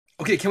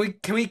Okay, can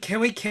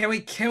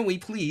we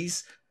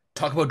please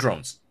talk about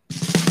drones?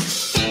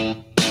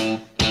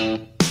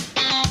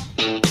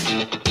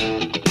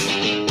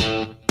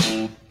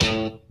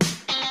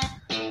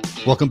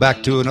 Welcome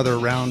back to another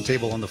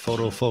roundtable on the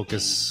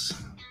Photofocus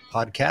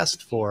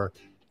Podcast for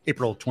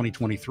April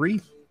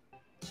 2023.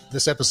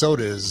 This episode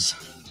is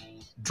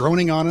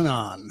droning on and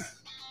on.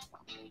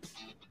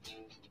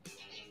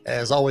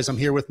 As always, I'm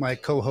here with my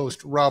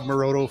co-host, Rob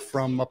Maroto,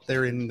 from up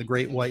there in the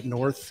Great White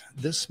North.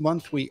 This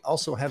month, we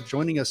also have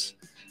joining us,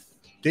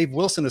 Dave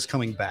Wilson is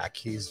coming back.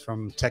 He's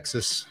from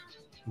Texas.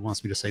 He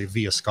wants me to say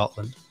via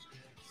Scotland.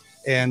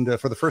 And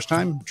for the first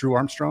time, Drew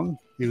Armstrong.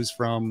 He was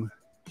from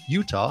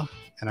Utah,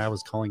 and I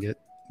was calling it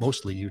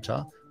mostly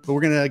Utah. But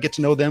we're going to get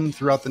to know them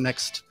throughout the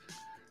next,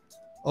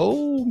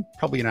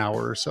 probably an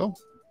hour or so.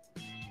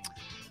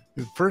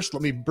 First,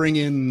 let me bring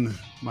in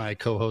my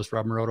co-host,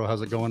 Rob Maroto.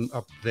 How's it going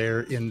up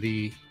there in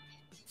the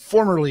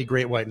formerly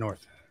Great White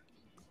North?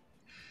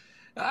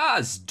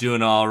 It's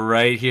doing all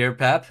right here,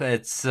 Pep.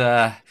 It's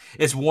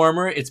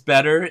warmer. It's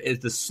better.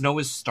 The snow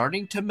is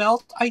starting to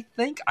melt, I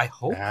think. I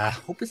hope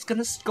it's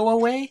going to go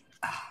away.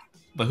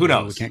 But who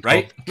knows,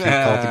 right?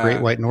 Can't call it the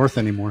Great White North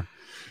anymore.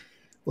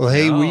 Well,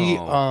 hey,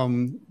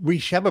 no. we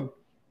have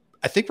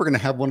I think we're going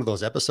to have one of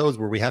those episodes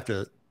where we have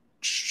to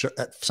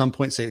at some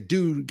point say,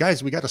 dude,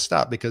 guys, we got to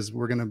stop because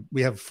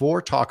we have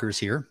four talkers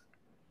here.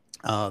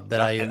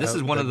 And this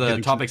is one of the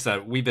topics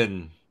that we've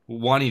been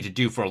wanting to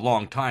do for a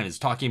long time, is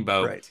talking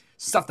about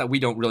stuff that we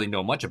don't really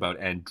know much about.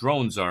 And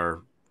drones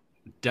are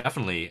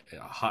definitely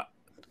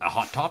a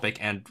hot topic,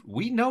 and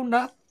we know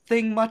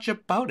nothing much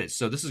about it.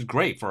 So this is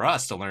great for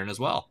us to learn as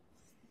well.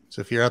 So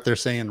if you're out there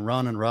saying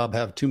Ron and Rob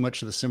have too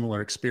much of the similar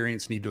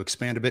experience, need to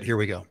expand a bit, here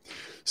we go.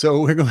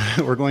 So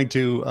we're going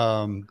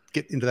to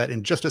get into that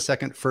in just a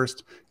second.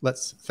 First,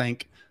 let's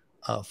thank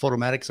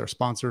Photomatics, our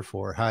sponsor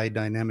for high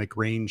dynamic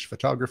range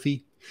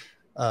photography.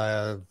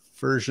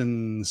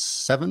 Version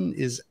 7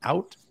 is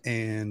out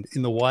and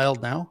in the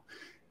wild now.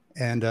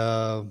 And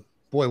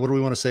boy, what do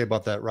we want to say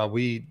about that, Rob?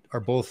 We are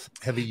both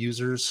heavy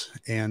users,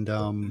 and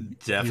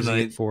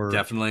definitely.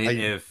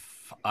 If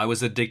I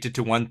was addicted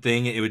to one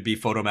thing, it would be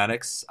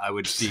Photomatics. I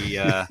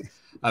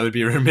would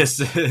be remiss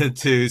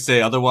to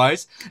say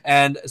otherwise.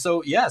 And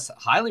so, yes,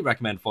 highly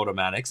recommend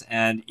Photomatics.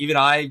 And even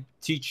I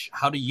teach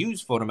how to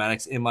use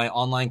Photomatics in my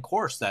online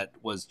course that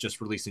was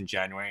just released in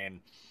January. And,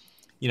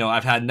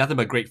 I've had nothing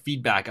but great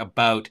feedback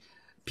about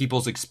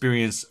people's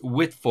experience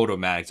with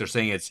Photomatics. They're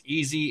saying it's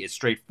easy, it's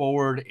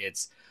straightforward,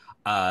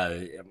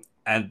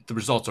 and the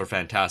results are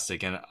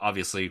fantastic. And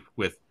obviously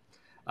with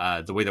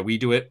the way that we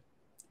do it,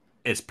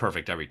 it's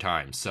perfect every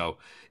time. So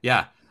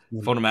yeah,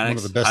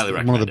 Photomatics, highly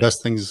recommend. One of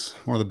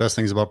the best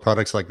things about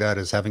products like that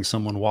is having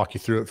someone walk you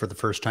through it for the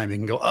first time. You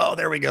can go, oh,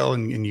 there we go.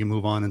 And you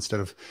move on, instead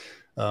of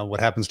what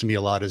happens to me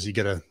a lot is you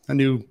get a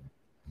new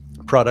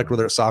product,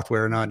 whether it's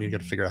software or not, and you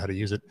got to figure out how to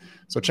use it.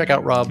 So check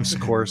out Rob's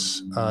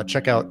course,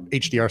 check out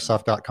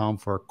hdrsoft.com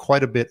for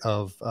quite a bit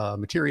of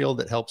material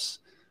that helps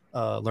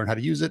learn how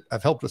to use it.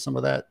 I've helped with some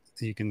of that.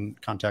 You can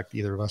contact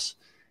either of us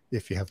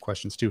if you have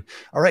questions too.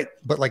 All right.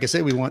 But like I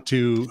say, we want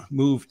to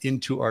move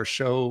into our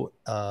show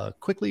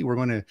quickly. We're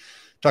going to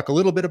talk a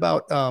little bit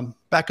about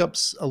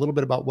backups, a little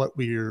bit about what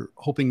we're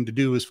hoping to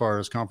do as far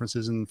as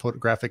conferences and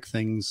photographic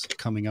things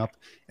coming up.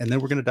 And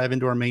then we're going to dive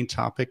into our main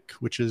topic,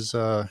 which is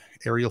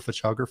aerial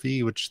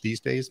photography, which these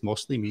days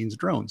mostly means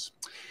drones.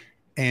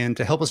 And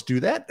to help us do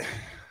that,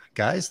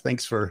 guys,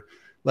 thanks for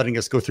letting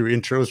us go through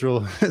intros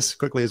real as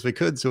quickly as we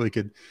could so we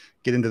could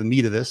get into the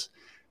meat of this.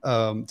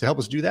 To help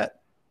us do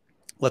that,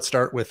 let's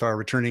start with our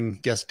returning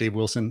guest, Dave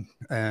Wilson,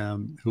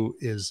 who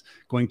is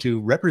going to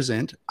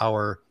represent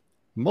our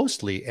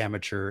mostly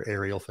amateur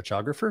aerial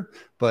photographer,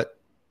 but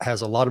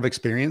has a lot of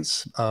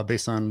experience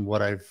based on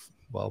what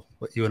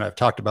you and I have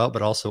talked about,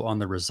 but also on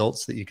the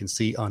results that you can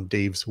see on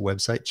Dave's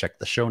website. Check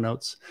the show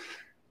notes.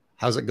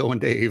 How's it going,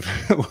 Dave?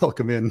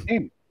 Welcome in.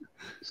 Hey,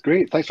 it's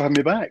great. Thanks for having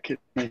me back.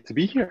 It's nice to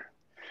be here.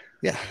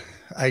 Yeah,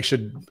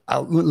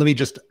 let me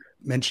just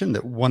mention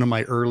that one of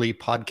my early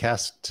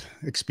podcast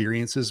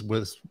experiences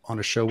was on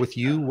a show with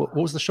you. What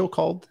was the show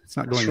called? It's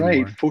not going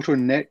anymore.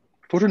 Right,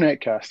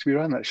 Photronetcast. We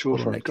ran that show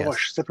for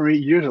 7 or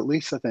 8 years at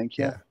least, I think.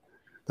 Yeah.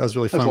 That was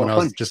really fun when I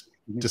was just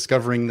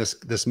discovering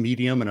this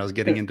medium, and I was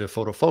getting into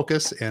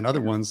Photofocus and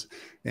other ones,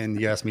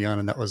 and you asked me on,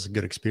 and that was a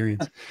good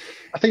experience.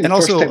 I think the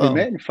first time we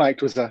met, in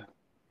fact, was a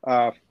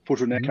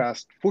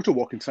Photronetcast photo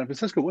walk in San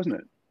Francisco, wasn't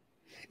it?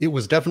 It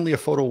was definitely a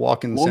photo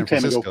walk in San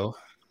Francisco.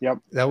 Yep.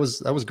 That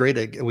was great.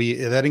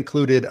 That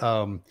included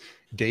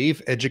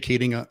Dave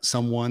educating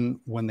someone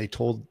when they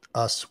told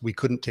us we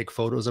couldn't take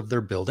photos of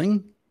their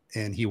building.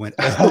 And he went,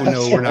 oh,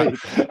 no, we're not.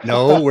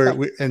 No,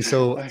 and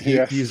so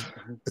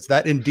it's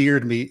that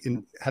endeared me.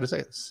 How does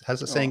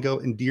the saying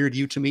go? Endeared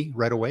you to me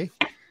right away.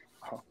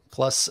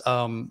 Plus,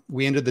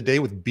 we ended the day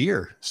with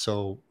beer.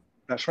 So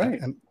that's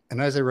right.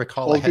 And as I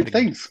recall, all good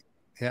things.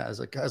 Yeah.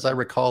 As I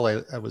recall,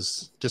 I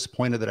was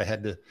disappointed that I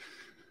had to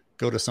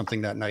go to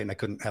something that night and I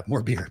couldn't have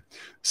more beer.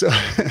 So,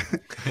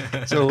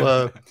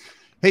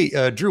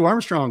 hey, Drew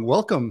Armstrong,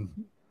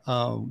 welcome.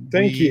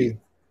 Thank you.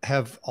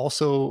 have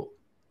also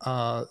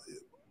a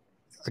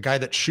guy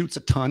that shoots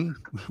a ton,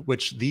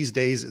 which these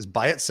days is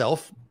by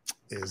itself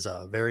is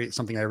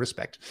something I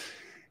respect.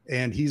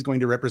 And he's going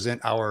to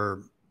represent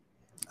our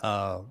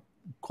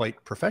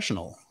quite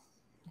professional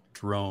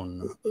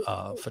drone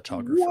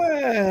photographer.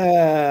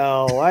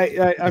 Well,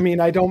 I mean,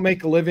 I don't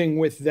make a living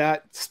with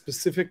that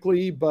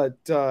specifically, but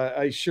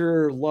I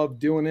sure love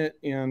doing it.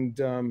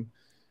 And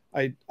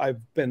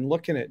I've been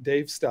looking at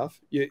Dave's stuff.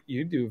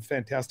 You do a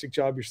fantastic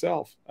job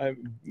yourself.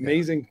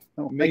 Amazing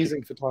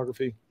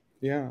photography.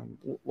 Yeah.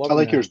 I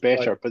like yours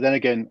better, but then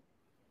again,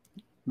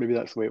 maybe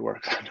that's the way it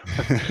works.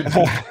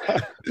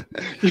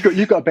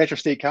 You've got a better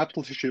state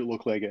capital to shoot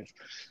locally, I guess.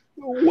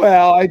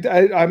 Well,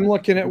 I'm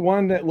looking at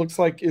one that looks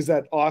like is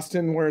at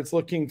Austin, where it's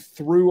looking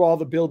through all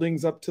the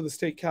buildings up to the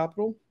state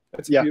capitol.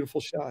 That's a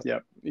beautiful shot. Yeah.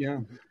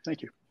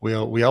 Thank you.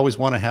 We always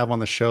want to have on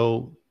the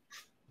show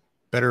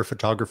better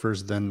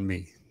photographers than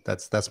me.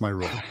 That's my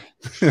rule.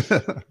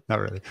 Not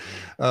really.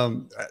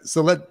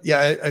 So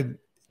I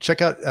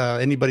check out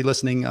anybody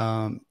listening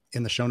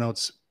in the show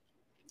notes.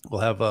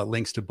 We'll have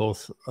links to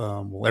both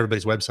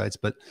everybody's websites,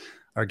 but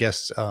our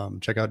guests,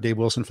 check out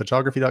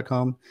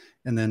DaveWilsonPhotography.com.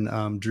 And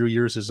then Drew,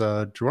 yours is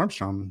Drew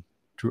Armstrong.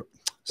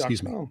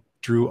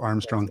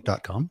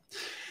 DrewArmstrong.com.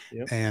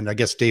 Yep. And I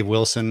guess Dave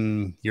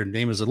Wilson, your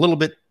name is a little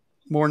bit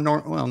more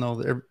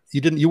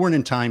you weren't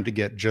in time to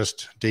get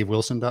just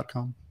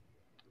DaveWilson.com.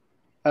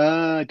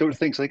 I don't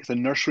think so. I think it's a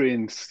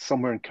nursery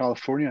somewhere in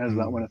California has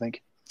that one, I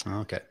think.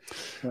 Okay.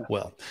 Yeah.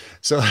 Well,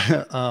 so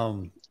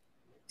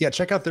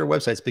check out their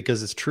websites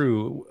because it's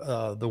true.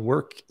 The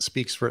work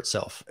speaks for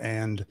itself.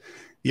 And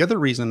the other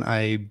reason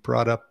I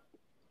brought up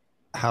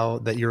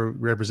that you're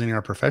representing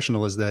our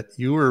professional is that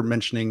you were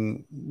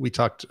mentioning, we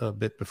talked a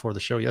bit before the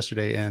show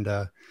yesterday, and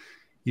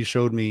you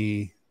showed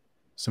me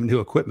some new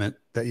equipment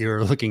that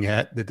you're looking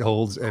at that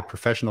holds a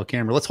professional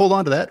camera. Let's hold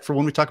on to that for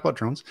when we talk about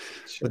drones.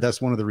 Sure. But that's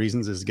one of the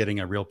reasons is getting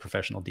a real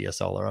professional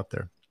DSLR up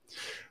there.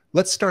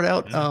 Let's start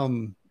out.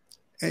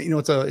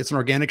 It's an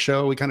organic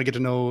show. We kind of get to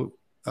know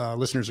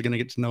listeners are going to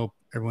get to know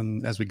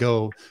everyone as we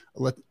go.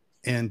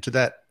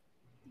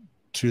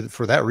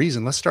 For that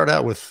reason, let's start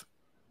out with,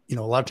 a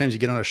lot of times you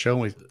get on a show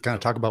and we kind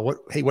of talk about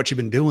what you've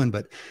been doing,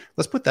 but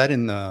let's put that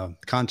in the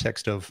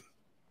context of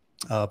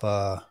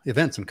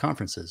events and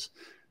conferences.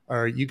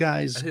 Are you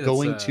guys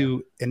going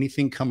to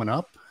anything coming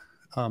up?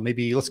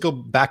 Maybe let's go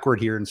backward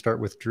here and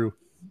start with Drew.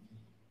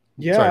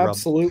 Yeah, sorry,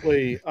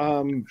 absolutely.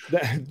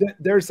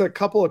 There's a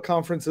couple of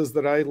conferences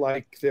that I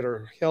like that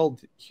are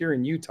held here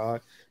in Utah.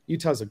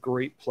 Utah's a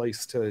great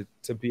place to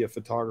be a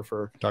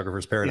photographer.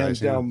 Photographer's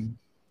paradise. And,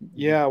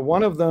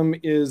 one of them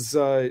is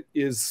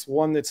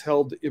one that's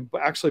held.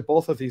 Actually,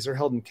 both of these are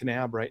held in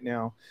Kanab right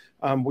now.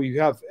 We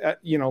have, a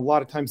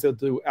lot of times they'll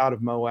do out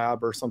of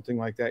Moab or something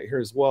like that here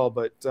as well.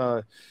 But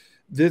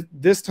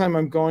this time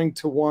I'm going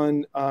to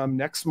one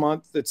next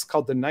month that's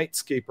called the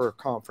Nightscaper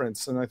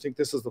Conference. And I think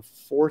this is the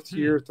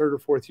third or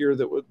fourth year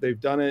that they've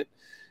done it.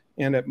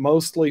 And it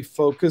mostly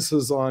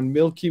focuses on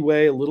Milky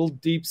Way, a little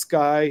deep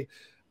sky.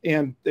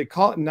 And they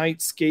call it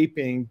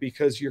nightscaping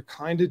because you're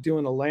kind of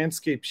doing a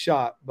landscape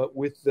shot, but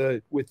with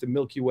the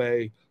Milky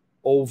Way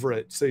over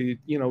it. So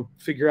you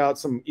figure out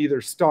some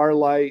either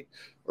starlight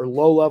or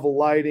low level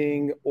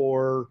lighting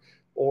or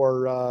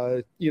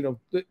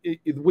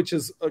which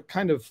is a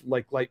kind of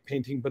like light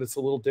painting, but it's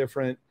a little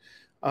different.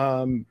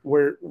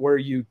 Where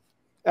you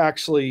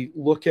actually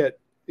look at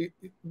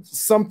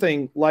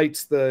something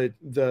lights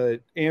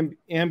the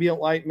ambient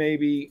light,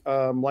 maybe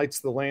lights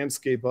the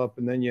landscape up,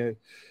 and then you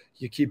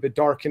keep it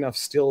dark enough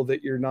still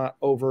that you're not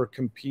over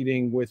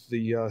competing with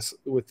the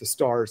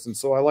stars. And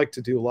so I like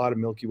to do a lot of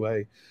Milky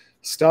Way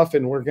stuff,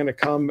 and we're going to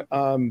come.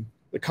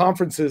 The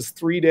conference is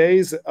 3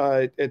 days.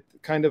 I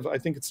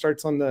think it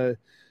starts on the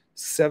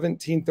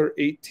 17th or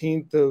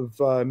 18th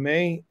of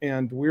May,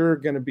 and we're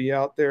going to be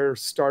out there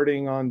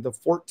starting on the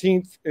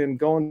 14th and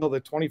going till the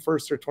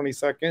 21st or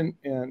 22nd.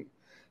 And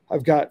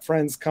I've got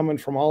friends coming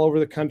from all over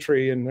the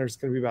country, and there's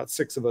going to be about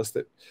 6 of us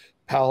that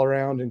pal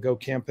around and go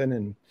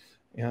camping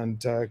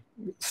and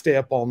stay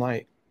up all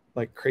night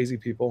like crazy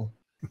people.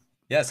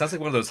 Yeah, it sounds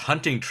like one of those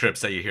hunting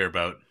trips that you hear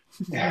about.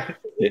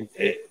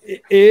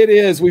 It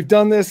is. We've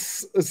done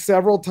this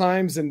several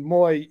times, and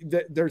boy,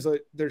 there's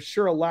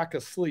sure a lack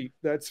of sleep,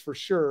 that's for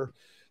sure.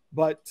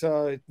 But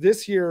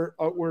this year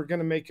we're going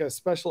to make a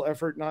special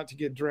effort not to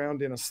get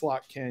drowned in a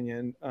slot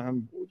canyon.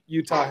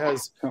 Utah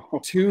has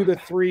 200 to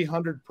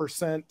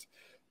 300%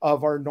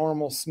 of our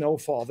normal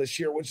snowfall this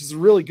year, which is a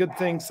really good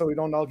thing, so we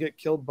don't all get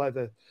killed by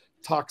the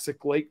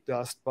toxic lake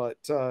dust. But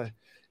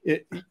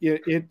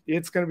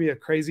it's going to be a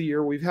crazy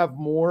year. We have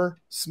more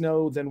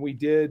snow than we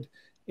did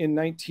in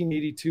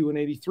 1982 and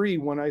 83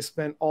 when I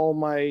spent all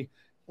my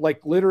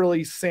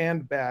literally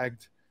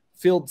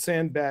filled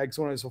sandbags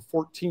when I was a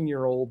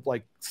 14-year-old,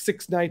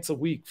 6 nights a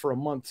week for a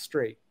month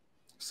straight.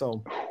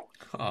 So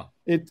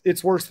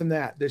it's worse than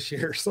that this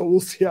year. So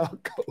we'll see how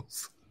it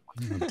goes.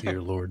 Oh,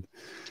 dear Lord.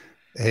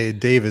 Hey,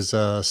 Dave, is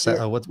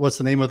what's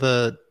the name of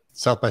the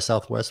South by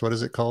Southwest. What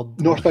is it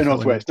called? North by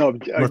Northwest. No,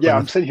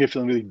 I'm sitting here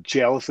feeling really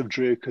jealous of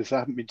Drew because I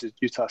haven't been to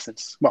Utah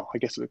since, well, I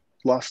guess it was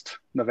last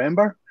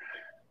November.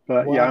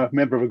 But wow. Yeah, I'm a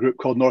member of a group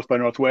called North by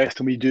Northwest,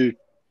 and we do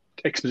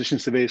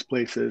expeditions to various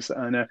places.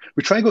 And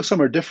we try and go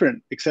somewhere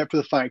different, except for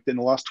the fact that in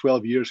the last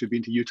 12 years, we've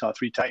been to Utah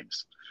 3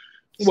 times.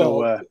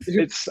 So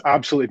it's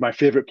absolutely my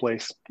favorite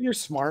place. You're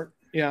smart.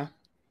 Yeah.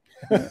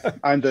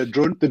 And the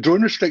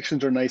drone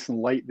restrictions are nice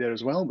and light there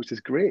as well, which is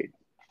great.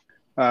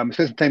 Spent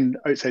some time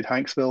outside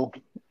Hanksville,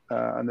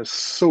 and there's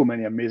so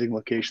many amazing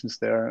locations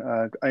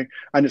there.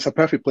 And it's a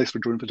perfect place for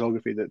drone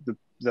photography.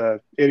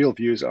 The aerial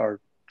views are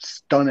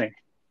stunning.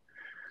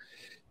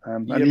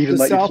 And even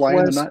let you fly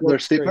in their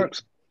state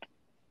parks.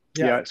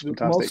 Yeah, it's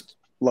fantastic.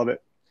 Love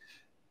it.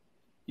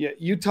 Yeah,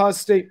 Utah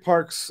state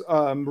parks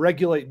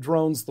regulate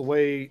drones the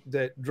way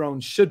that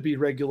drones should be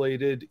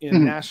regulated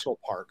in national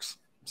parks.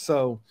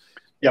 So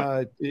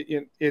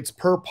it's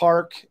per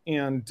park,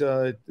 and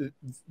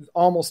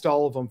almost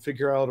all of them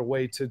figure out a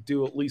way to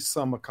do at least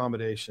some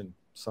accommodation.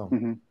 So,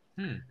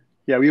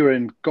 yeah, we were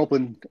in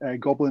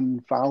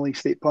Goblin Valley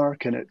State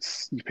Park, and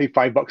you pay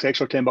 $5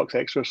 extra, $10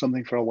 extra or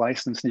something for a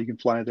license, and you can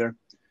fly there.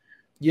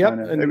 Yep,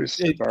 and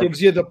it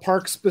gives you the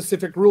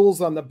park-specific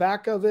rules on the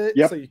back of it,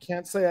 so you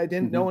can't say I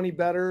didn't know any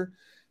better,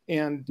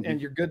 and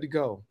you're good to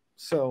go.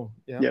 So,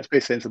 yeah, it's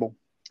very sensible.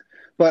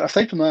 But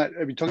aside from that,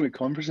 I've been talking about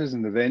conferences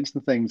and events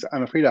and things.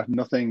 I'm afraid I have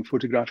nothing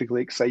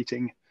photographically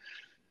exciting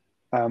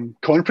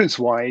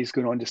conference-wise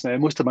going on just now.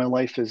 Most of my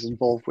life is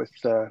involved with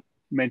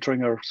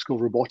mentoring our school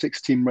robotics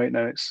team right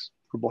now. It's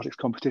robotics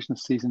competition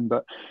season,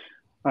 but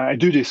I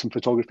do some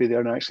photography there,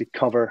 and I actually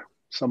cover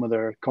some of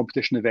their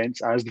competition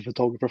events as the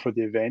photographer for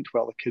the event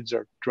while the kids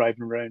are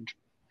driving around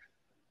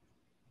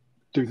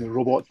doing the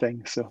robot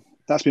thing. So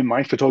that's been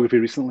my photography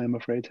recently, I'm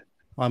afraid.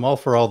 I'm all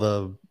for all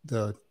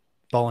the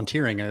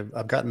volunteering.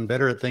 I've gotten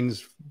better at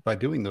things by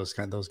doing those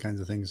kinds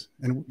of things.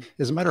 And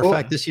as a matter of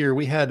fact, this year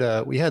we had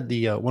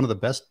the one of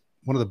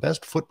the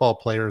best football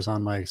players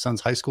on my son's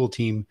high school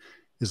team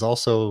is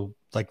also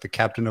like the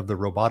captain of the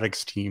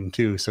robotics team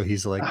too. So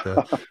he's like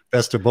the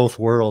best of both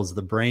worlds,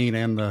 the brain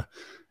and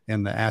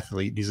the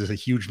athlete. He's a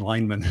huge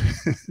lineman.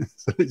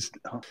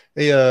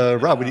 Hey,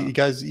 Rob, you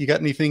got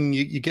anything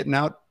you getting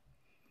out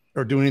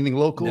or doing anything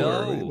local?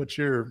 No. Or what's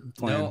your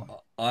plan?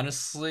 No,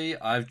 honestly,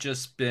 I've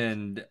just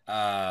been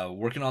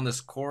working on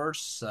this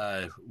course,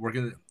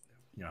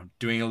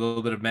 doing a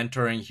little bit of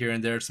mentoring here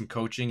and there, some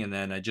coaching, and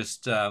then I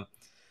just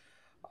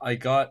I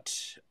got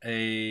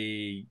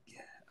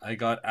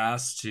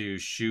asked to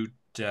shoot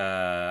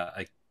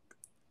an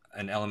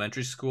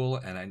elementary school,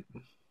 and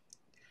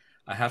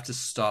I have to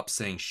stop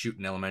saying shoot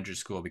in elementary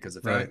school, because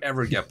if I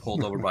ever get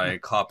pulled over by a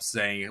cop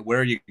saying, "Where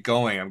are you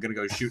going?" I'm going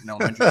to go shoot in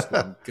elementary school.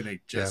 I'm going to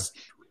just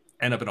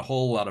end up in a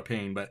whole lot of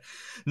pain. But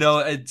no,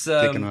 it's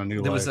there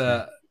was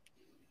a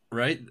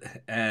right.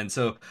 And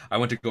so I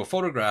went to go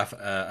photograph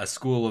a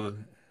school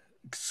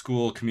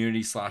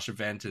community /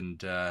 event.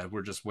 And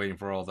we're just waiting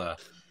for all the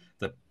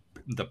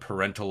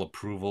parental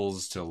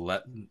approvals to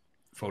let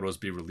photos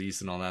be released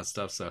and all that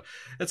stuff. So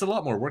it's a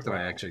lot more work than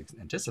I actually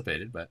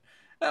anticipated, but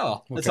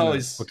it's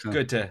always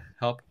good to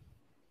help.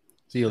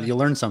 So you'll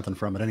learn something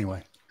from it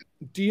anyway.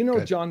 Do you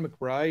know John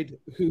McBride,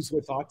 who's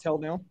with Autel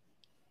now?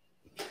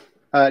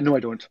 No, I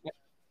don't.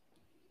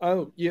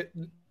 Oh, yeah.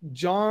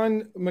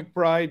 John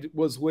McBride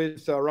was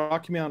with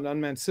Rocky Mountain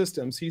Unmanned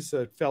Systems. He's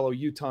a fellow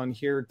Utahn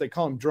here. They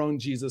call him Drone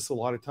Jesus a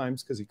lot of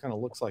times because he kind of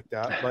looks like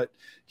that. But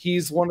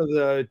he's one of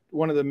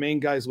the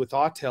main guys with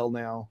Autel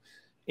now,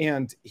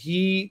 and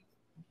he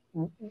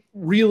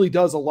really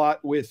does a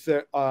lot with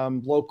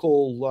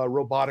local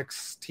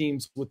robotics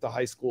teams with the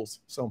high schools.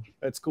 So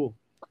that's cool.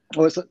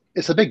 Well,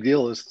 it's a big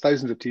deal. There's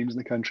thousands of teams in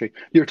the country.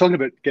 You were talking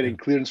about getting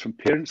clearance from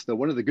parents, though.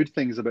 One of the good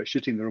things about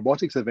shooting the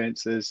robotics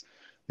events is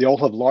they all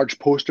have large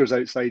posters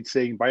outside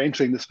saying, by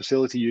entering this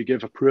facility, you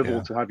give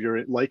approval to have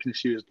your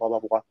likeness used, blah, blah,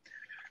 blah.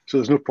 So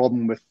there's no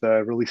problem with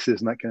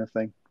releases and that kind of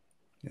thing.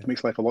 It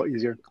makes life a lot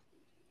easier.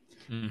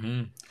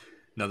 Mm-hmm.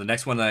 Now, the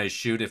next one that I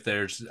shoot,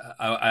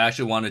 I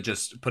actually want to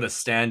just put a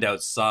stand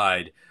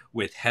outside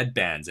with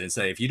headbands and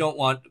say, if you don't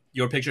want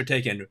your picture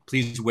taken,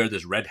 please wear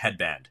this red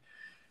headband.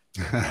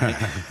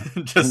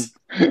 Just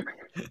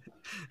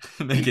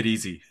make it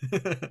easy.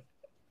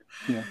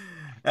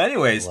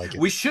 Anyways,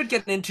 we should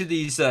get into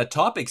these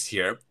topics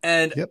here.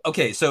 And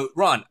okay, so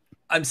Ron,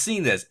 I'm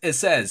seeing this. It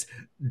says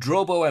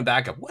Drobo and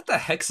backup. What the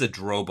heck's a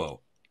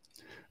Drobo?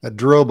 A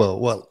Drobo.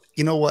 Well,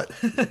 you know what?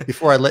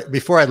 Before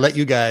I let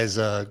you guys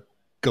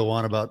go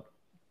on about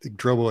the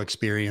Drobo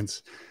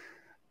experience,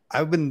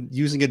 I've been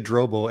using a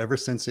Drobo ever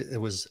since it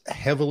was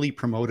heavily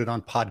promoted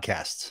on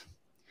podcasts,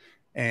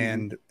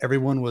 and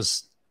everyone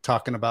was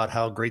talking about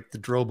how great the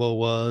Drobo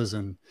was,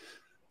 and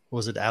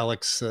was it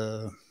Alex?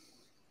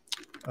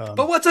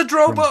 But what's a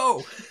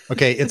Drobo?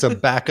 Okay, it's a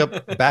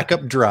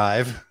backup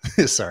drive.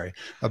 Sorry,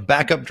 a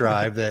backup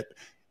drive that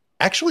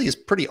actually is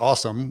pretty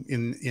awesome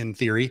in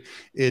theory.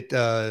 It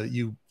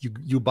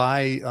you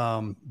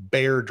buy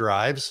Bear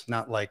drives,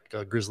 not like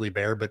a Grizzly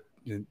Bear, but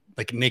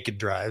like naked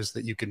drives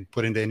that you can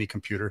put into any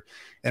computer.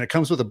 And it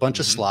comes with a bunch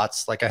of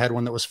slots. Like I had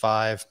one that was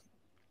 5,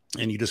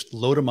 and you just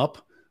load them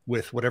up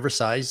with whatever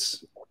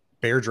size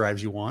bare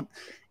drives you want.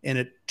 And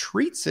it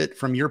treats it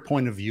from your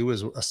point of view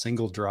as a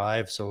single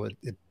drive. So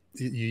you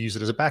use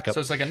it as a backup. So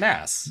it's like a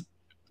NAS.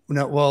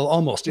 No, well,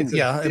 almost. But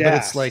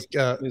it's like,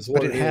 but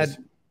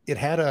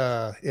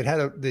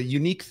the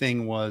unique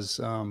thing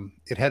was,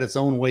 it had its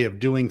own way of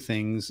doing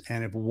things.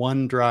 And if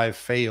one drive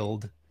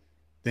failed,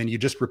 then you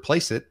just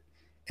replace it,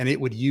 and it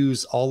would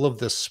use all of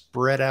the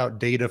spread out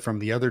data from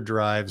the other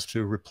drives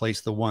to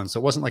replace the one. So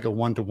it wasn't like a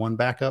 1-to-1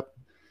 backup.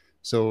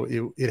 So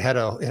it had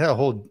a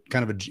whole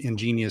kind of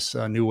ingenious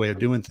new way of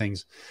doing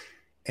things.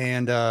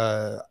 And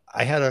I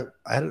had a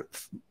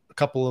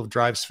couple of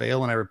drives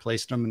fail, and I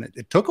replaced them, and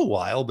it took a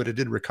while, but it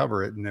did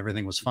recover it, and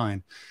everything was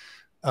fine.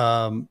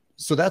 And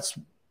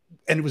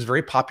it was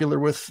very popular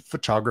with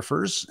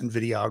photographers and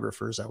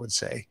videographers, I would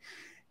say.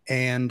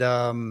 And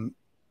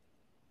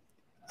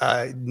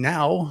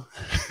now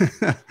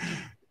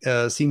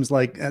seems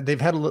like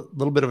they've had a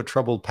little bit of a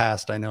troubled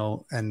past, I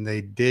know, and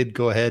they did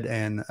go ahead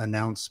and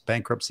announce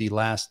bankruptcy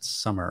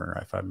last summer,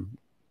 if I'm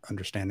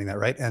understanding that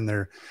right.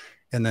 And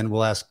then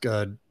we'll ask,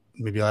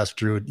 maybe I'll ask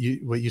Drew.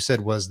 What you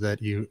said was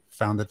that you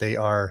found that they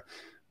are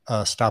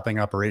stopping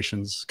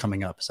operations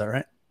coming up. Is that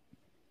right?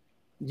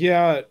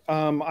 Yeah,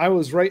 I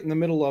was right in the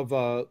middle of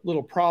a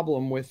little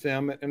problem with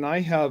them, and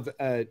I have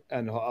a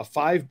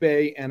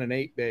 5-bay and an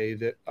 8-bay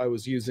that I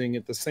was using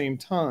at the same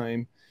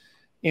time.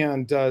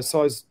 And so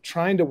I was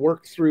trying to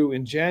work through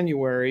in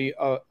January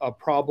a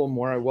problem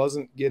where I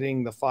wasn't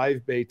getting the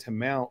 5-bay to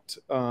mount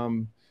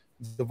the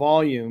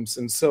volumes.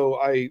 And so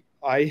I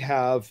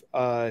have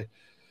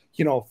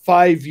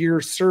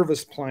 5-year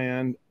service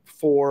plan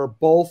for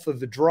both of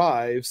the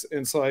drives.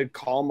 And so I'd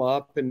call them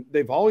up, and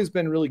they've always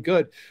been really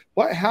good.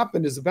 What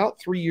happened is about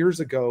 3 years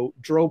ago,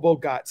 Drobo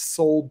got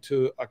sold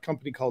to a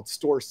company called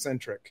Store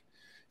Centric.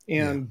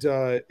 And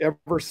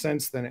ever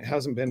since then, it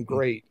hasn't been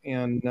great.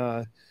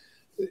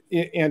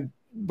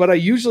 But I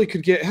usually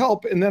could get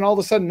help, and then all of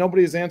a sudden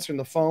nobody's answering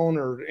the phone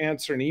or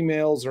answering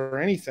emails or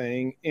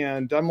anything.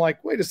 And I'm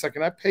like, wait a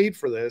second, I paid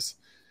for this.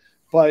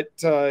 But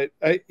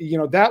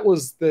that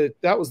was the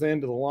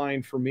end of the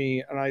line for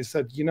me. And I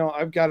said,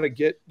 I've got to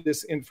get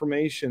this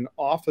information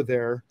off of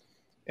there.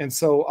 And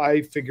so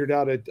I figured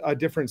out a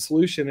different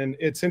solution. And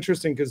it's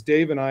interesting because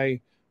Dave and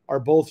I are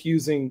both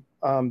using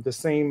the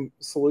same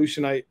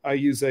solution. I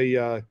use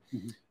the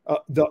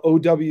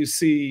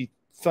OWC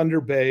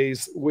Thunder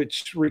Bays,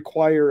 which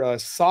require a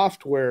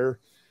software,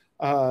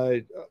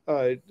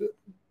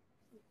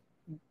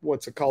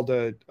 what's it called?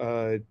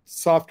 A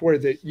software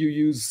that you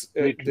use.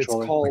 That's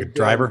called like a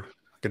driver.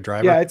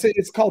 Yeah,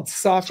 it's called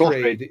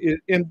SoftRaid,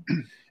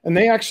 and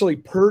they actually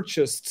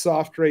purchased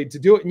SoftRaid to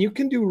do it, and you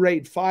can do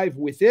RAID 5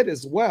 with it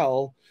as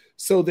well,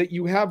 so that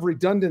you have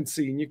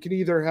redundancy, and you can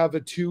either have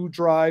a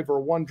 2-drive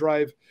or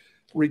 1-drive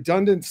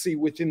redundancy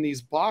within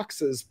these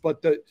boxes.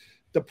 But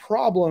the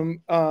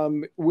problem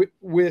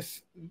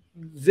with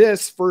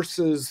this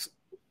versus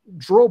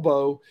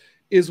Drobo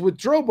is with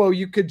Drobo,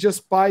 you could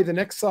just buy the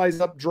next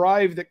size up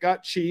drive that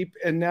got cheap,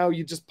 and now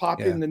you just pop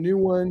in the new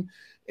one,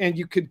 and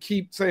you could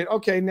keep saying,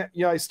 okay,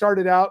 I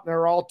started out and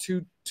they're all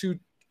 2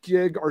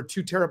 gig or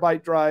 2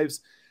 terabyte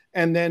drives,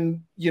 and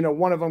then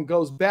one of them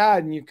goes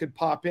bad, and you could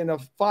pop in a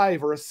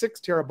 5 or a 6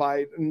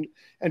 terabyte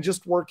and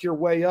just work your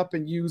way up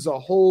and use a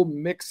whole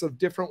mix of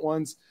different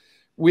ones.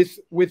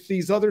 With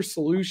these other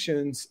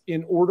solutions,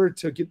 in order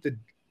to get the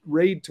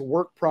RAID to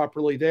work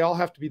properly, they all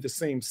have to be the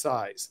same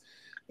size.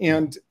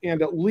 And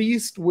at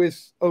least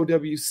with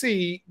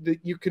OWC, that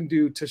you can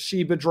do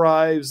Toshiba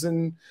drives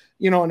and,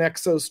 an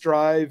Exos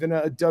drive and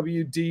a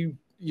WD,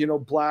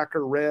 black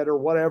or red or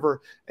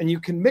whatever, and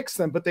you can mix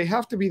them, but they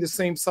have to be the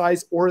same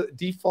size, or it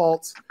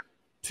defaults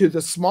to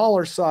the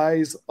smaller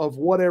size of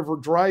whatever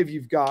drive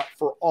you've got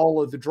for all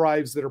of the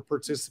drives that are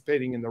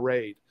participating in the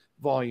RAID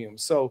volume.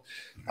 So,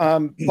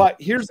 but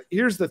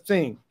here's the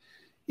thing,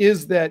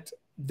 is that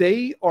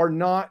they are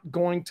not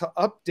going to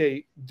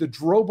update the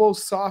Drobo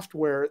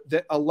software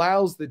that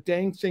allows the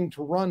dang thing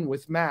to run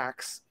with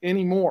Macs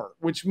anymore,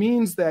 which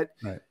means that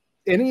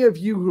any of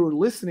you who are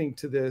listening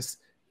to this,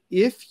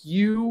 if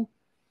you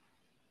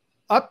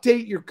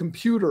update your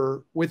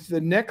computer with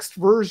the next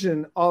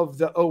version of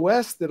the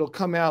OS that'll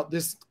come out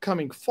this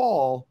coming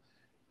fall,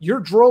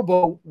 your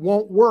Drobo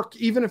won't work,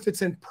 even if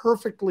it's in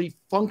perfectly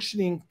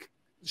functioning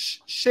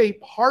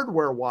shape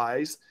hardware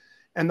wise,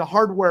 and the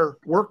hardware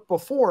worked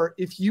before.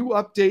 If you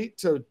update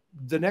to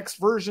the next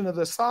version of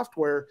the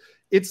software,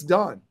 it's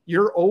done.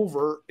 You're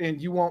over, and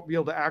you won't be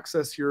able to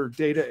access your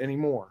data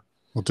anymore.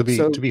 Well, to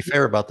be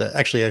fair about that,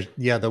 actually,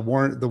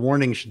 the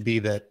warning should be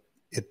that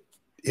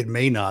it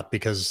may not,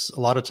 because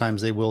a lot of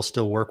times they will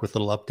still work with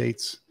little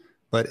updates,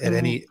 but at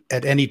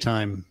any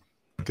time,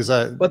 because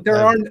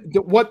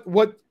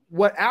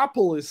what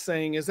Apple is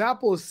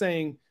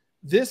saying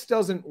this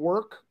doesn't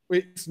work.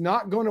 It's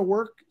not going to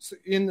work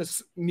in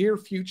the near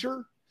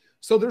future.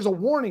 So there's a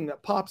warning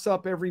that pops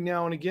up every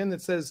now and again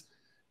that says,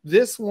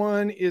 This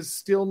one is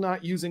still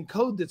not using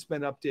code that's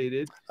been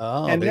updated.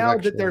 And now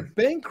that they're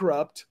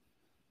bankrupt,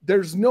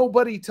 there's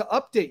nobody to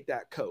update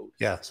that code.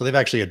 Yeah. So they've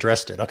actually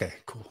addressed it. Okay,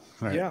 cool.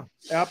 All right. Yeah.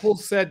 Apple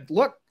said,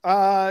 look,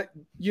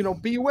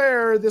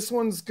 beware, this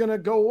one's going to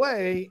go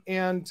away.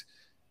 And,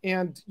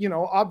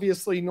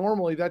 obviously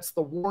normally that's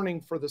the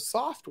warning for the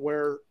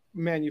software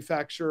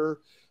manufacturer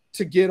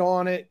to get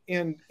on it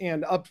and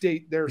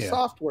update their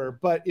software.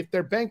 But if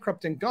they're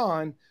bankrupt and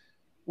gone,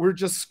 we're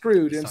just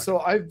screwed. And so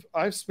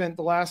I've spent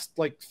the last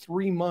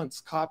 3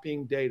 months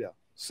copying data.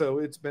 So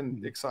it's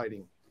been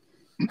exciting.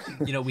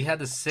 We had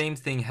the same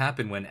thing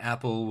happen when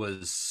Apple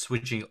was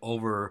switching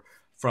over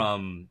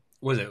from,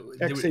 what was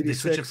it? They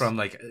switched it from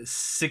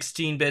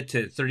 16-bit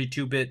to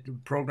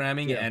 32-bit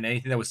programming, and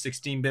anything that was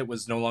 16-bit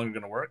was no longer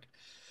going to work.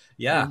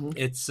 Yeah,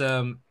 it's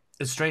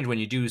strange when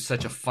you do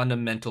such a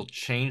fundamental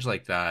change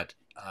like that.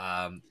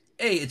 I'm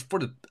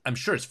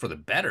sure it's for the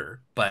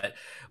better, but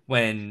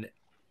when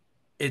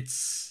it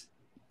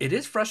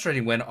is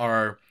frustrating when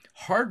our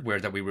hardware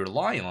that we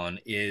rely on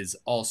is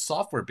all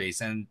software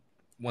based, and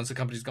once the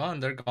company's gone,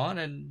 they're gone,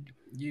 and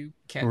you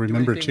can't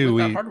remember do anything too,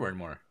 with that hardware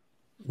anymore.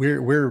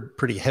 We're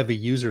pretty heavy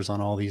users on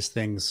all these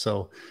things,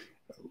 so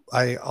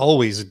I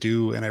always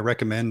do, and I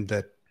recommend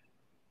that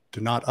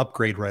do not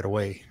upgrade right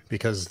away,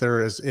 because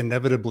there is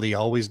inevitably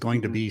always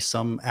going to be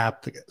some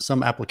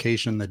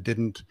application that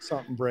didn't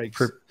something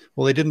breaks.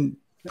 They didn't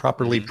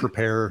properly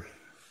prepare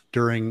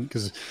during,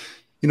 because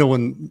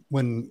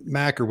when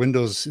Mac or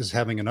Windows is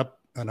having an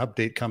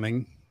update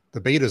coming,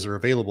 the betas are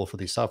available for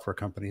these software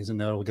companies,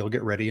 and they'll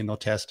get ready and they'll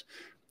test,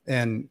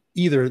 and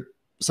either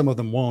some of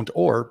them won't,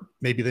 or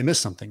maybe they miss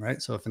something,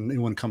 right? So if a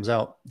new one comes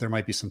out, there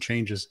might be some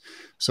changes.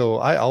 So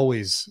I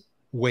always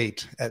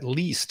wait at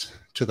least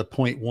to the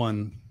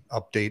 0.1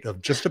 update of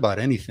just about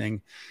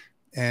anything.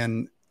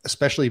 And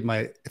especially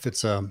if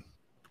it's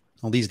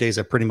these days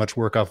I pretty much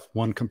work off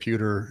one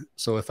computer.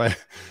 So I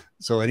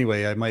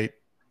might,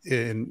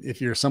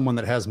 if you're someone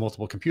that has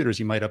multiple computers,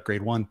 you might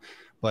upgrade one,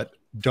 but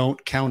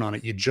don't count on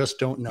it. You just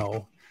don't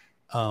know.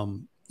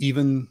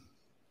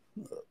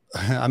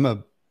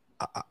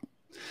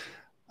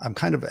 I'm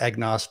kind of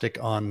agnostic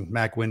on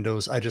Mac,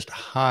 Windows. I just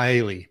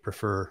highly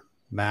prefer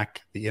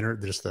Mac,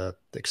 just the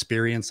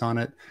experience on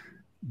it.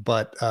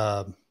 But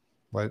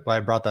I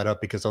brought that up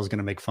because I was going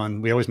to make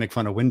fun. We always make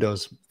fun of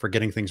Windows for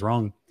getting things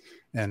wrong,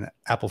 and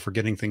Apple for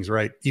getting things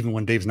right. Even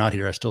when Dave's not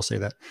here, I still say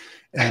that.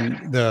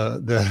 And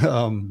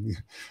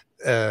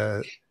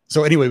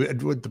so anyway,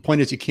 the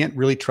point is you can't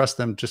really trust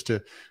them just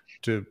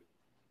to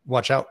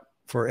watch out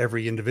for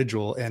every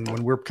individual. And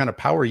when we're kind of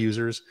power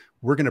users,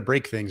 we're going to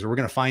break things, or we're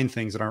going to find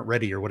things that aren't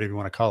ready, or whatever you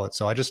want to call it.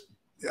 So I just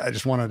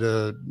wanted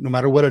to, no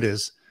matter what it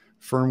is,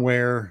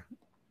 firmware,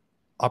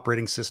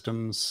 operating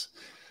systems,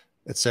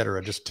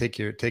 etc., just take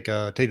a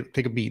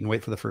beat and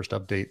wait for the first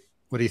update.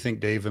 What do you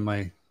think, Dave? Did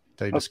I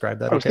describe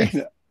that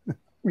okay?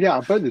 Yeah,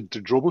 about the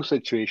Drobo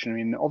situation. I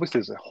mean, obviously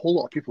there's a whole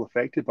lot of people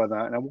affected by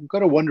that, and I've got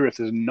to wonder if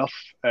there's enough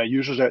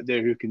users out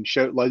there who can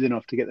shout loud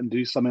enough to get them to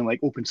do something like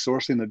open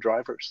sourcing the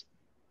drivers,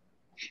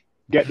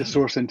 get the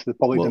source into the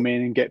public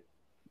domain, and get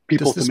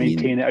people to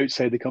maintain it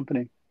outside the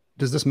company.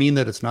 Does this mean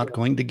that it's not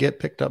going to get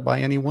picked up by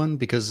anyone?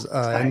 Because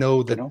I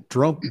know that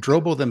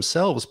Drobo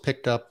themselves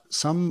picked up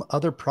some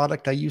other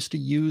product I used to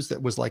use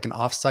that was like an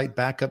offsite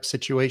backup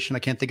situation. I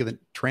can't think of the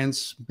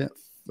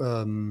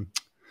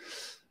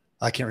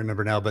I can't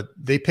remember now, but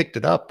they picked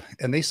it up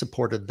and they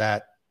supported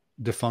that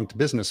defunct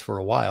business for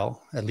a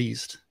while, at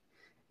least.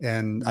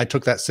 And I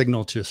took that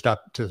signal to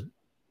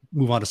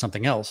move on to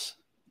something else.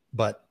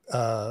 But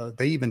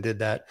they even did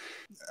that.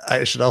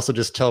 I should also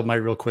just tell my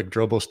real quick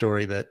Drobo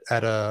story that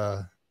at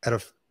a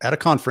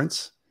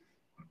conference,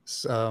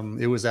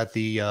 it was at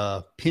the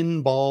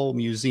Pinball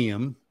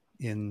Museum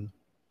in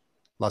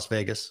Las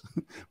Vegas,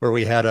 where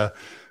we had a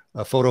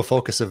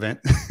Photofocus event.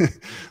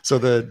 So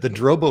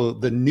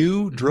the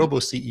new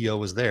Drobo CEO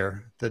was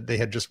there, that they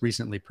had just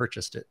recently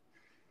purchased it.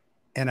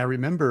 And I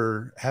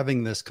remember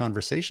having this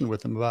conversation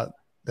with them about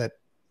that.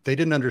 They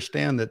didn't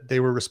understand that they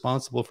were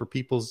responsible for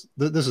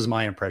this is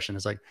my impression.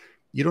 It's like,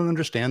 you don't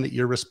understand that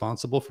you're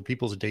responsible for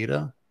people's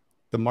data.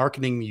 The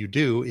marketing you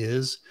do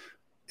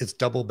it's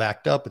double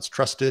backed up, it's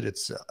trusted,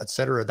 it's et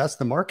cetera. That's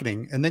the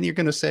marketing. And then you're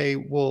going to say,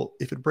 well,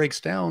 if it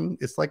breaks down,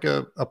 it's like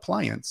a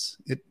appliance.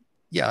 It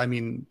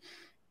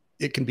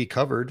can be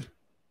covered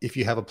if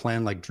you have a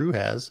plan like Drew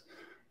has.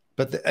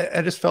 But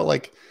I just felt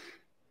like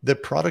the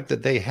product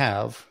that they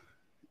have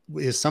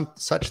is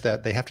such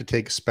that they have to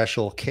take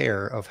special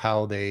care of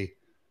how they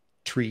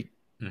treat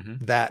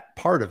that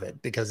part of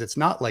it, because it's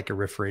not like a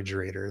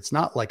refrigerator. It's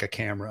not like a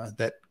camera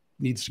that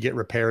needs to get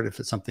repaired if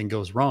something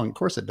goes wrong. Of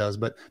course it does,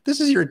 but this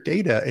is your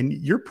data, and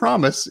your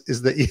promise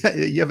is that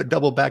you have it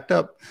double backed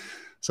up.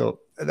 So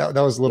that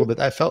was a little bit,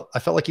 I felt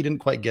like you didn't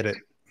quite get it.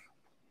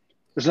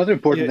 There's another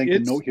important thing to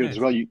note here as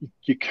well.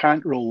 You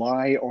can't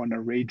rely on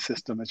a RAID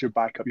system as your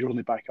backup, your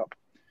only backup.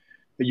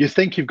 You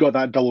think you've got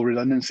that double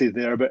redundancy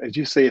there, but as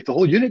you say, if the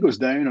whole unit goes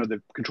down or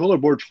the controller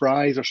board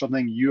fries or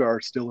something, you are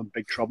still in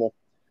big trouble.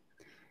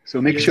 So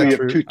make sure you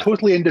have two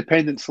totally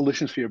independent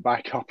solutions for your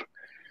backup.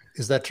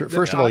 Is that true?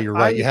 First of all, you're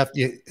right. You have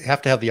to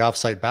have the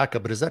offsite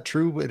backup, but is that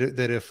true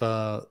that if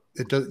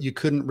you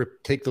couldn't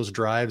take those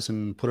drives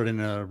and put it in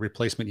a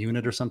replacement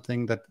unit or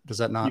something? Does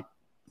that not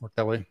work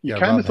that way? You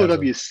can with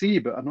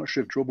OWC, but I'm not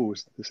sure if Drobo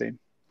was the same.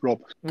 Rob,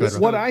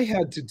 what I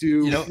had to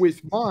do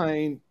with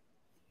mine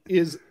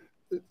is,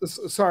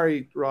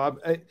 sorry, Rob.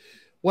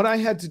 What I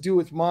had to do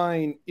with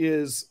mine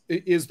is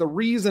the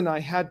reason I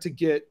had to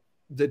get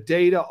the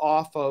data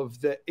off of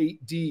the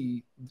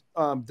 8D,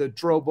 the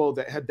Drobo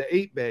that had the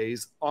 8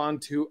 bays,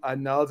 onto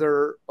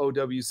another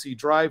OWC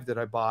drive that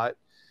I bought,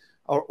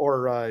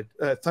 or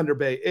Thunder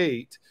Bay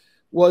 8,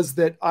 was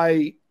that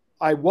I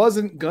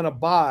wasn't going to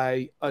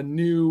buy a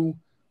new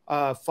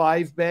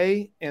 5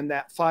 bay, and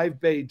that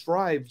 5 bay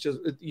drive, just,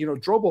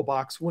 Drobo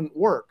box wouldn't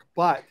work.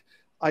 But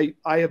I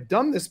have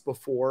done this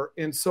before,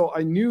 and so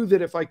I knew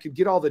that if I could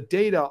get all the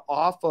data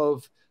off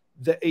of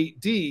the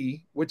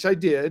 8D, which I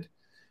did,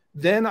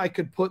 then I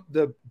could put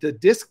the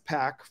disk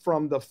pack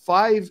from the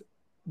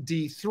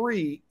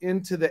 5D3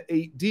 into the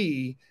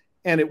 8D,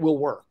 and it will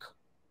work.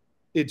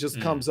 It just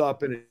comes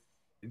up and it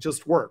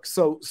just works.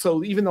 So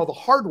even though the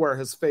hardware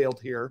has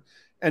failed here,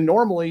 and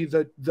normally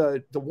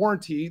the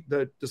warranty,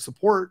 the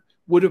support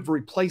would have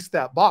replaced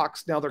that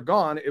box, now they're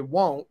gone, it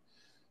won't.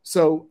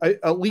 So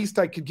at least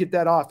I could get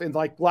that off. And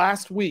like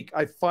last week,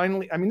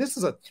 this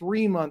is a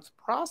 3-month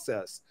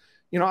process.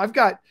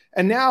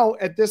 And now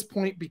at this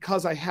point,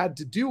 because I had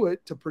to do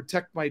it to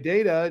protect my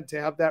data,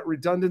 to have that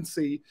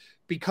redundancy,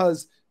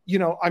 because,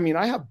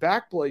 I have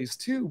Backblaze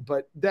too,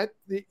 but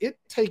it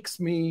takes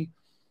me,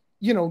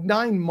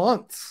 9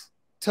 months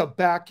to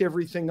back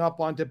everything up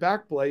onto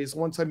Backblaze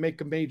once I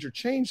make a major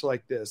change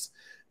like this.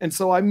 And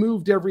so I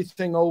moved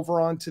everything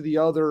over onto the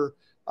other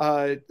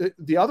one.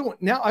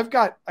 Now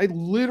I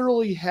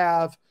literally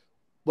have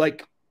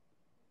like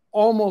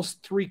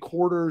almost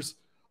 3/4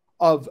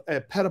 of a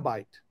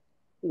petabyte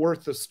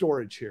worth of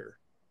storage here.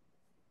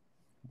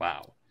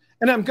 Wow.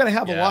 And I'm going to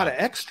have a lot of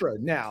extra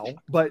now,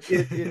 but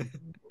it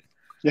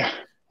I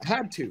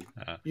had to,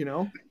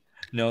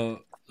 No,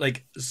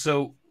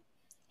 so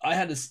I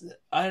had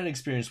an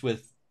experience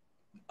with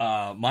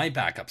my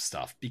backup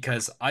stuff,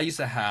 because I used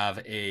to have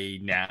a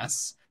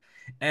NAS,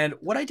 and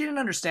what I didn't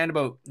understand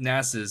about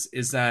NASs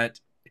is that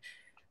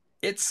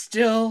it's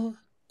still,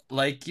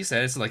 like you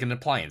said, it's like an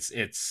appliance.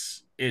 It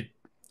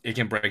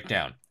can break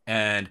down.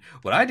 And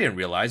what I didn't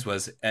realize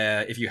was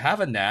if you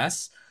have a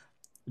NAS,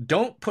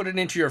 don't put it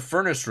into your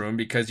furnace room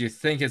because you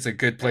think it's a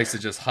good place to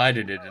just hide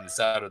it and it's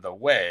out of the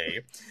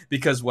way.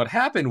 Because what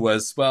happened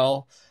was,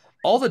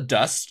 all the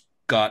dust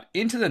got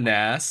into the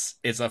NAS.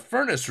 It's a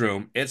furnace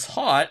room. It's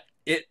hot.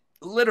 It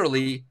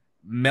literally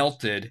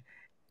melted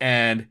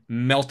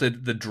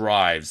the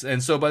drives.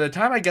 And so by the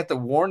time I get the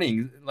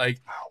warning,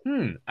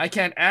 I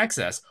can't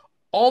access,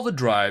 all the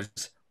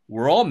drives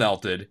were all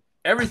melted.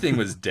 Everything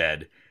was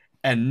dead.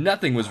 And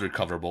nothing was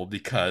recoverable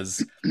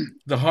because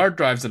the hard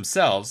drives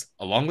themselves,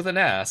 along with the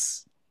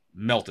NAS,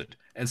 melted.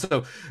 And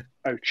so,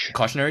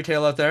 cautionary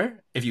tale out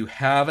there, if you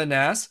have a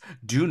NAS,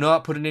 do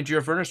not put it into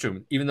your furnace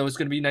room, even though it's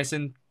going to be nice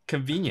and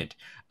convenient.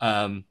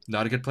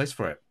 Not a good place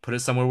for it. Put it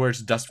somewhere where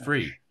it's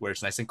dust-free, where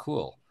it's nice and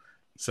cool.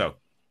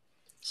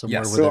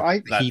 Somewhere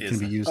where the heat can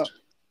be used.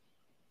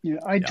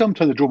 I jumped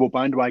on the Drobo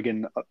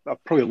bandwagon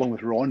probably along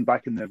with Ron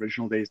back in the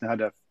original days, and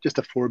I had just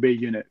a 4-bay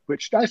unit,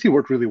 which actually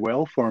worked really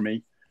well for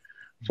me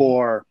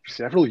for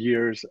several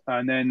years.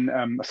 And then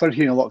I started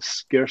hearing a lot of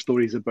scare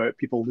stories about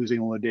people losing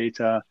all the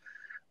data,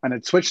 and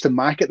I'd switched to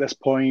Mac at this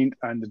point,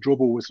 and the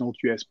Drobo was an old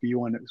USB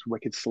one. It was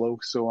wicked slow.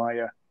 So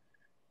I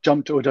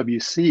jumped to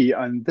OWC,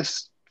 and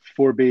this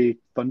 4-bay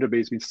Thunder Bay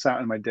has been sat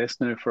on my desk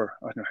now for,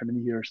 I don't know how many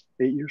years,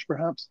 8 years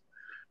perhaps.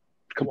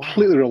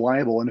 Completely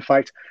reliable. And in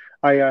fact,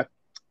 I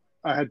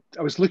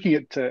was looking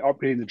at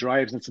upgrading the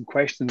drives and some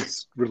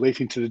questions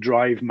relating to the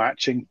drive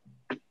matching,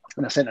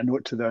 and I sent a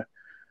note to the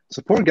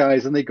support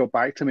guys, and they got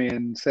back to me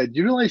and said,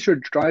 "You realize your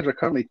drives are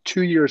currently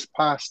 2 years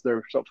past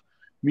their sort of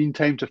mean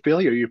time to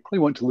failure. You probably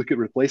want to look at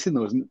replacing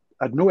those." And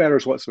I had no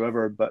errors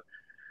whatsoever, but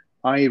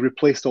I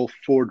replaced all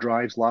 4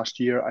 drives last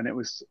year, and it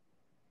was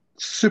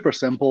super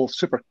simple,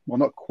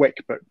 not quick,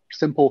 but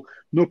simple,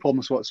 no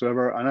problems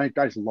whatsoever. And I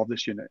just love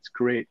this unit. It's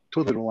great,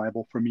 totally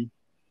reliable for me.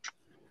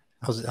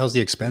 How's the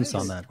expense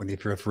on that when you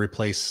have to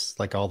replace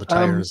like all the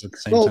tires at the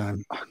same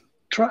time?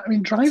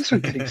 Drives are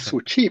getting so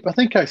cheap. I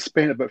think I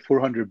spent about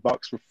 $400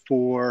 for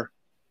 4,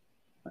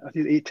 I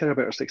think 8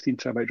 terabyte or 16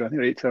 terabyte drive. I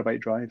think they're 8 terabyte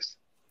drives.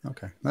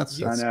 Okay, that's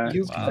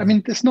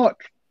it's not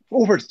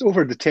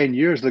over the 10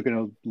 years they're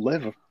going to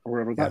live or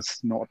whatever.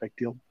 That's not a big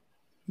deal.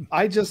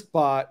 I just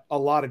bought a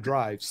lot of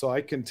drives, so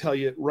I can tell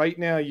you right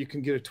now you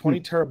can get a 20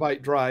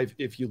 terabyte drive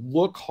if you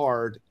look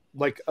hard,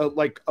 like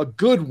a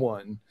good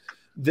one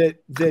that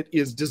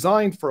is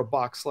designed for a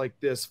box like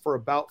this for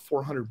about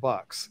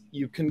 $400.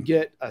 You can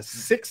get a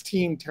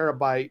 16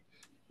 terabyte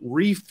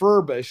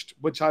refurbished,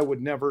 which I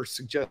would never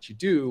suggest you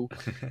do,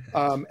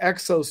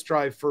 Exos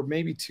drive for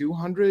maybe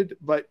 200,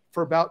 but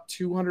for about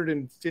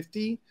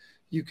 250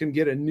 you can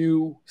get a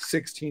new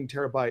 16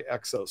 terabyte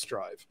Exos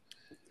drive.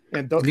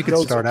 And you can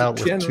start out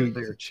with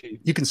 2. Cheap.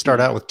 You can start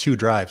out with 2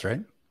 drives,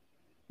 right?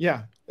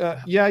 Yeah.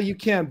 Yeah, you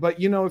can. But,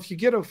 you know, if you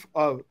get a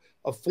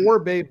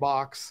 4-bay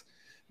box,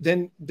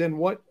 then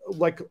what,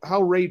 like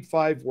how RAID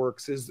 5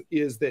 works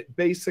is that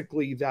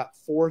basically that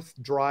fourth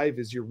drive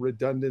is your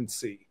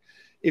redundancy.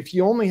 If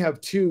you only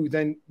have 2,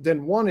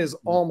 then one is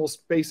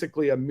almost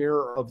basically a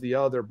mirror of the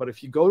other. But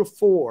if you go to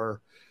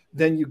 4,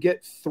 then you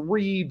get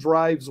 3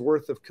 drives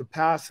worth of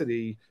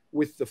capacity,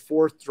 with the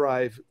fourth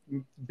drive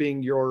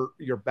being your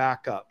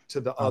backup to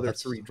the other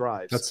 3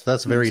 drives.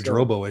 That's very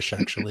Drobo-ish,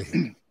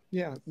 actually.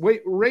 Yeah,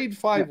 RAID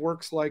 5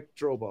 works like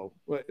Drobo,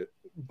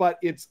 but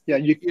it's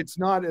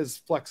not as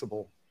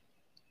flexible.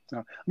 No.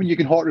 I mean, you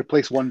can hot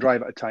replace 1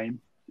 drive at a time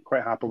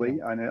quite happily,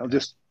 and it'll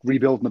just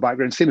rebuild in the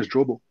background, same as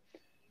Drobo.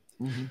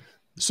 Mm-hmm.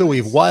 So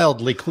we've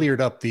wildly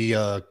cleared up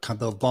the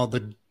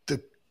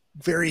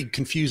very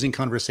confusing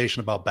conversation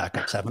about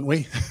backups, haven't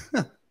we?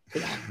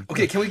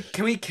 Okay,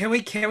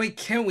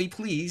 can we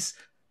please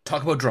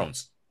talk about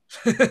drones?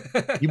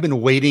 You've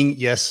been waiting.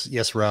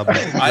 Yes, Rob.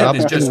 I've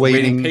been just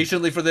waiting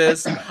patiently for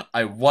this.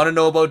 I want to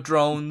know about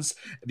drones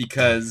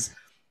because,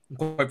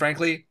 quite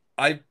frankly,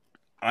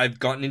 I've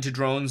gotten into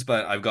drones,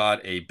 but I've got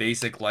a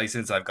basic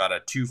license. I've got a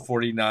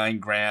 249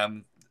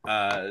 gram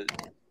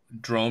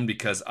drone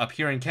because up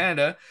here in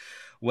Canada,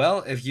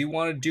 well, if you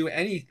want to do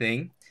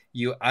anything,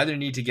 you either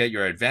need to get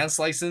your advanced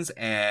license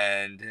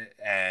and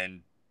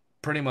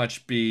pretty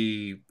much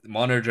be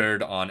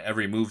monitored on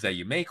every move that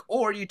you make,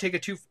 or you take a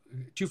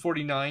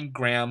 249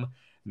 gram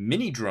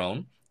mini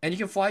drone and you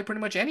can fly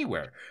pretty much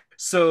anywhere.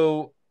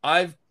 So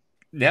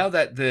now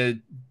that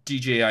the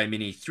DJI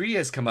Mini 3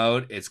 has come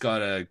out, it's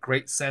got a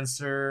great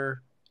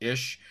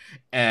sensor-ish,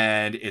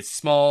 and it's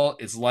small,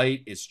 it's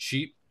light, it's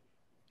cheap.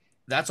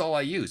 That's all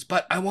I use.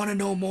 But I want to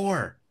know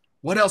more.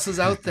 What else is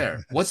out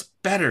there? What's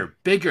better,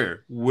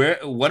 bigger?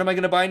 What am I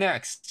going to buy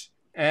next?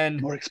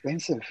 And more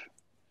expensive.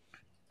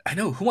 I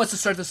know. Who wants to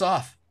start this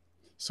off?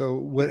 So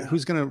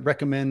who's going to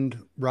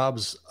recommend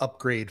Rob's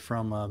upgrade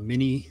from a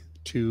Mini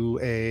to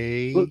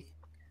a...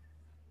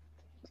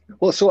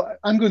 Well, so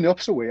I'm going the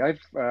opposite way.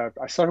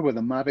 I started with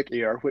a Mavic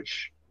Air,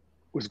 which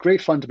was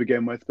great fun to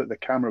begin with, but the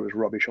camera was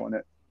rubbish on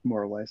it,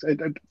 more or less,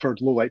 for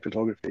low light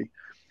photography.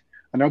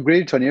 And I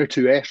upgraded to an Air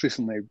 2S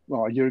recently,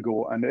 well, a year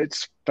ago, and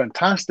it's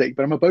fantastic,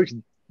 but I'm about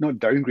to not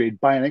downgrade,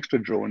 buy an extra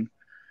drone. And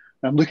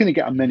I'm looking to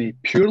get a Mini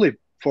purely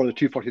for the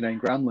 249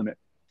 gram limit.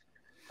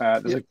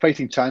 There's a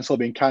fighting chance I'll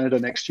be in Canada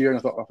next year, and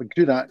I thought, if I could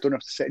do that, I don't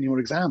have to sit any more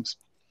exams.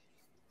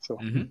 So,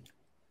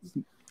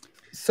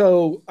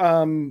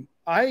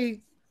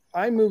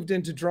 I moved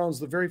into drones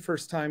the very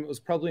first time. It was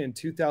probably in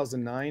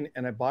 2009,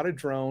 and I bought a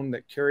drone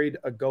that carried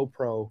a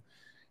GoPro,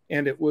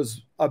 and it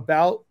was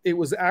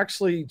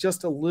actually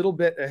just a little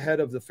bit ahead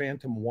of the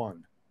Phantom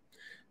 1,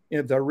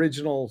 the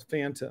original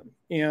Phantom.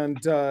 And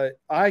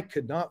I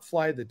could not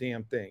fly the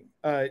damn thing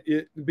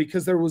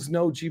because there was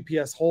no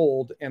GPS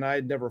hold, and I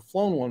had never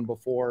flown one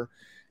before,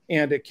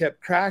 and it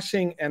kept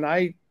crashing. And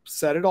I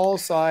set it all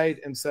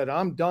aside and said,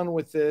 I'm done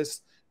with this.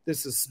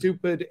 This is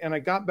stupid. And I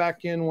got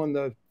back in when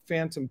the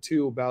Phantom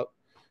 2 about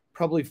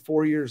probably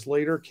 4 years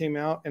later came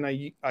out, and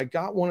I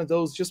got one of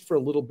those just for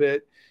a little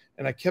bit,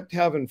 and I kept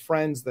having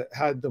friends that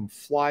had them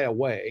fly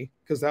away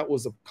because that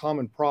was a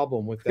common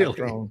problem with that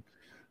drone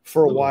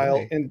for a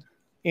while.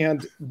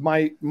 And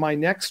my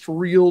next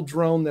real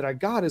drone that I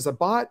got is I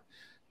bought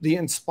the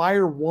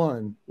Inspire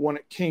 1 when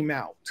it came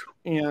out,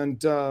 and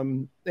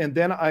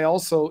then I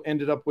also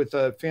ended up with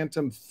a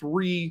Phantom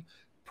 3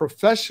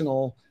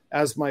 Professional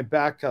as my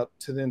backup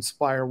to the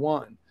Inspire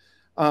 1.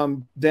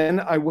 Then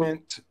I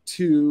went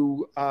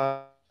to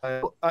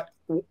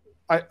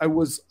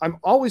I'm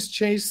always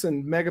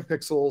chasing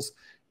megapixels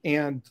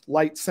and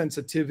light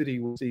sensitivity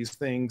with these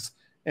things,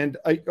 and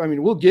I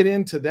mean we'll get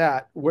into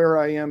that where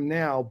I am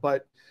now,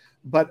 but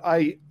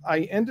I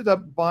ended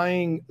up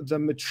buying the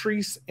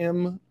Matrice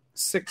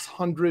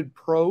M600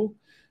 Pro.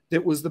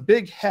 That was the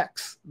big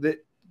hex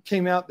that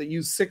came out that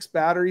used 6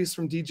 batteries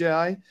from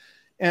DJI,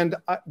 and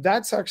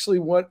that's actually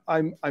what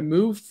I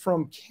moved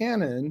from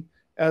Canon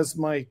as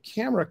my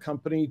camera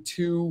company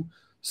to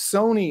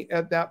Sony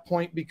at that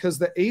point, because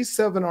the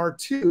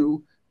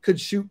A7R2 could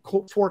shoot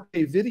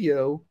 4K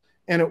video,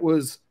 and it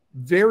was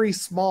very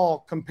small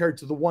compared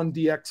to the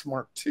 1DX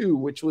Mark II,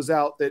 which was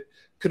out that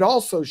could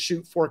also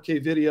shoot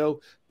 4K video,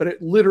 but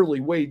it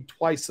literally weighed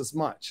twice as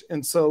much.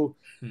 And so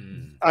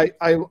I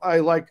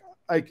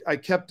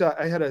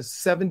had a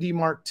 70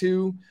 Mark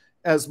II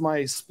as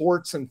my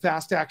sports and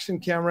fast action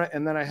camera,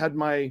 and then I had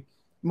my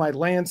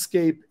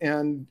landscape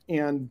and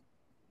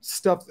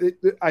stuff.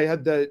 I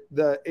had the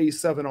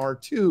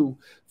A7R2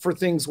 for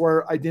things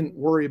where I didn't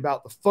worry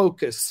about the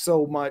focus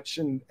so much,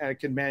 and I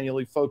could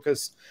manually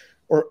focus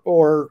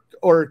or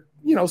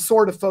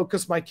sort of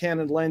focus my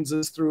Canon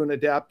lenses through an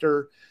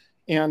adapter,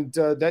 and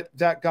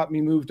that got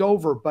me moved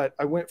over. But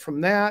I went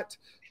from that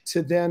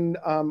to then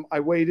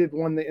I waited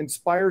when the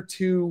Inspire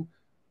 2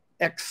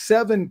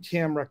 X7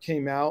 camera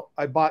came out.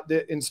 I bought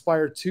the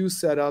Inspire 2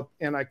 setup,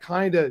 and I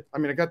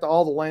got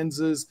all the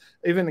lenses.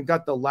 I even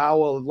got the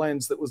Laowa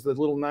lens that was the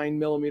little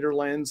 9mm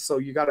lens. So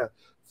you got a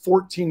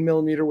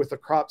 14mm with a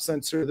crop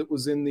sensor that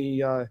was in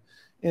the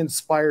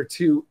Inspire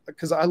 2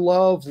 because I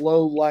love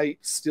low light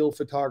still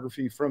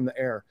photography from the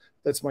air.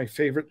 That's my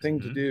favorite thing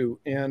to do.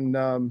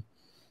 And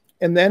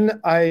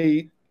then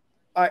I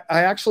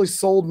actually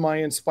sold my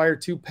Inspire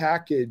 2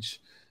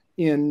 package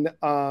in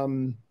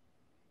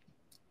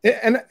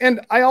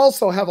and I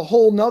also have a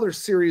whole nother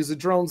series of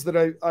drones that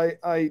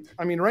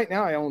I mean right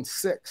now I own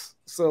 6.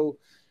 So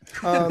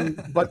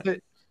but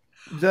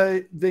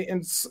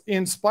the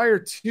Inspire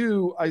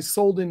 2 I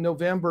sold in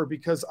November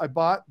because I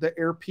bought the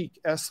AirPeak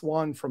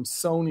S1 from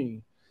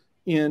Sony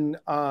in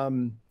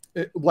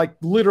like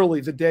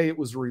literally the day it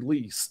was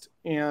released.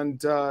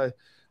 And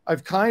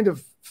I've kind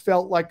of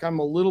felt like I'm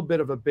a little bit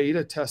of a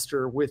beta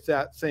tester with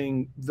that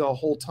thing the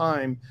whole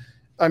time.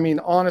 I mean,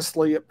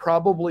 honestly, it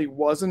probably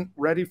wasn't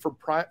ready for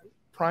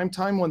prime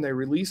time when they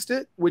released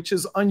it, which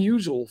is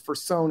unusual for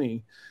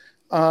Sony.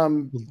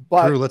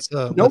 But Drew, let's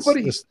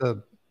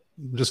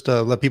just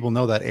let people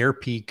know that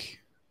AirPeak,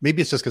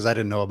 maybe it's just because I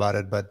didn't know about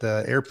it, but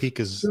AirPeak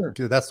is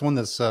that's the one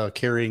that's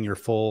carrying your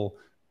full,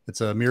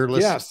 it's a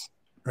mirrorless,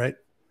 right?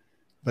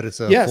 But it's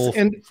a full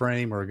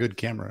frame or a good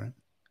camera. Right?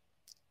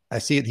 I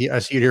see it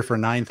here for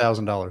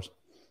 $9,000.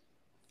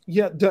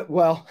 Yeah,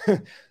 well,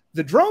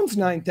 the drone's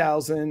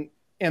 $9,000,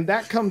 and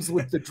that comes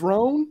with the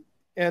drone,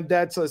 and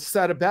that's a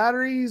set of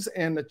batteries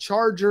and a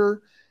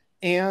charger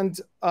and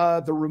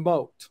the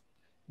remote.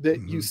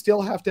 That you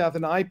still have to have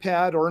an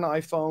iPad or an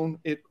iPhone.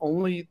 It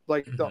only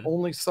the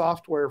only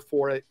software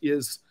for it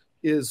is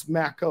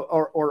Mac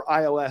or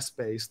iOS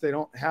based. They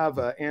don't have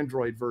an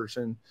Android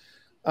version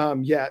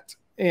yet.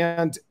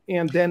 And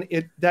then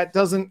that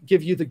doesn't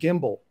give you the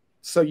gimbal.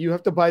 So you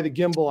have to buy the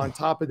gimbal on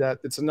top of that.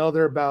 It's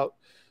another about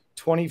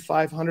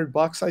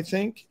 $2,500, I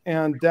think.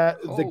 And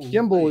the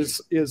gimbal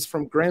is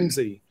from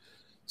Gremsy.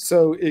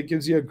 So it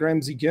gives you a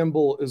Gremsy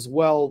gimbal as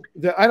well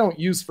that I don't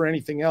use for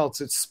anything else.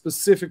 It's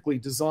specifically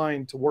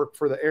designed to work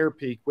for the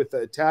AirPeak with the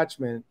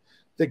attachment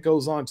that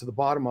goes on to the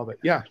bottom of it.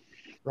 Yeah,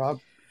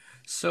 Rob.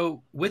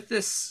 So with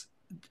this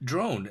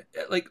drone,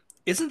 like,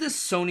 isn't this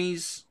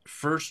Sony's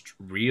first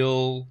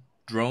real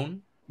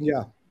drone?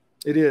 Yeah,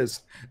 it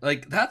is.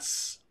 Like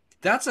that's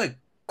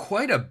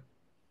quite a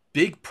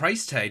big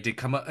price tag to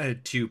come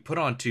to put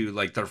onto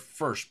like their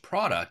first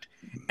product,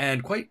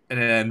 and quite an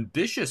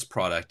ambitious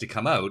product to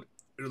come out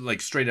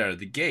like straight out of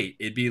the gate.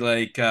 It'd be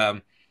like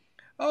I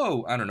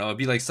don't know, it'd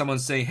be like someone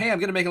saying, hey, I'm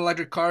gonna make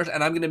electric cars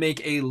and I'm gonna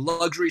make a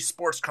luxury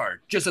sports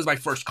car just as my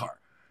first car,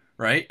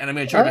 right? And I'm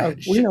gonna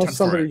charge we know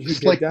somebody who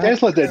did like that.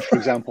 Tesla did, for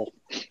example.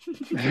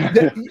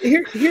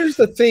 Here's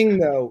the thing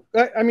though,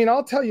 I mean,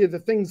 I'll tell you the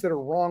things that are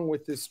wrong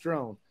with this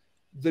drone.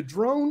 The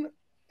drone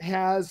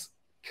has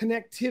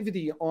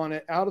connectivity on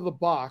it out of the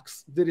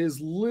box that is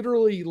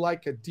literally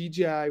like a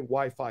DJI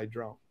Wi-Fi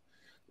drone.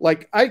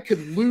 Like I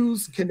could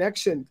lose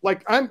connection.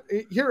 Like I've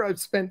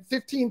spent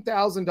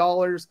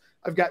 $15,000.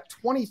 I've got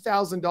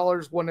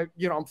 $20,000 when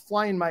I'm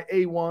flying my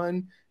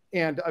A1,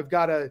 and I've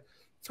got a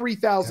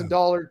 $3,000,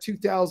 $2,000,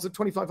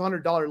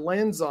 $2,500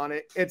 lens on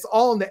it. It's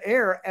all in the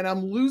air, and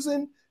I'm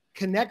losing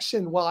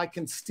connection while I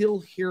can still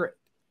hear it.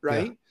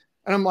 Right. Yeah.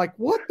 And I'm like,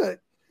 what the?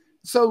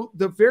 So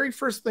the very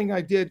first thing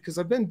I did, because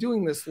I've been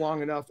doing this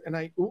long enough,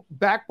 and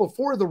back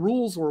before the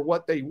rules were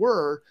what they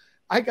were,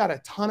 I got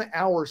a ton of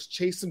hours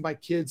chasing my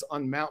kids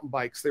on mountain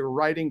bikes. They were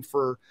riding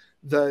for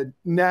the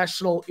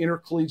National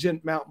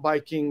Intercollegiate Mountain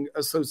Biking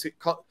Associate,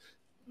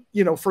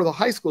 for the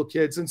high school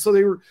kids. And so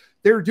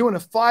they were doing a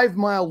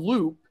 5-mile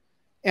loop,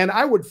 and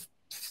I would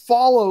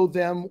follow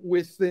them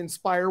with the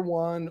Inspire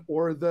 1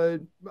 or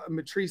the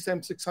Matrice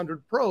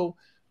M600 Pro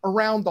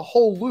around the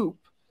whole loop.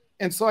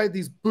 And so I had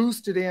these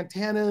boosted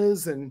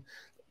antennas and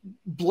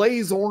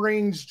blaze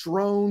orange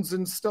drones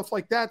and stuff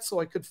like that, so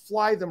I could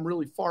fly them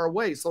really far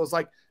away. So I was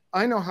like,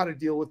 I know how to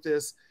deal with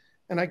this.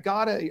 And I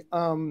got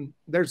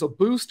there's a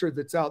booster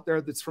that's out there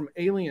that's from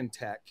Alien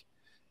Tech,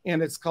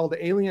 and it's called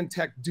the Alien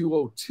Tech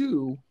Duo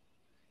 2.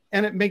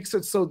 And it makes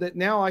it so that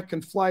now I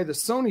can fly the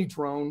Sony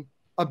drone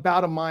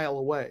about a mile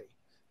away.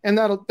 And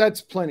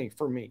that's plenty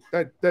for me.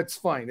 That's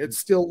fine. It's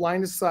still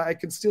line of sight. I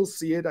can still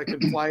see it. I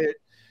can fly it,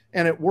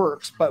 and it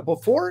works. But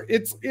before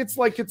it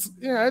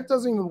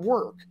doesn't even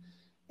work.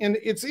 And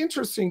it's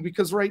interesting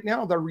because right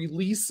now they're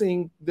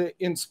releasing the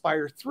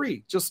Inspire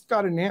 3, just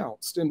got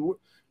announced. And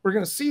we're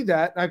going to see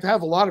that. And I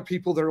have a lot of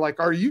people that are like,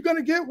 are you going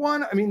to get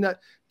one? I mean, the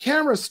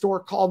camera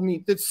store called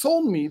me that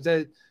sold me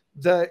the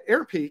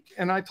AirPeak.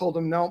 And I told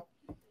them, no,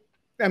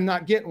 I'm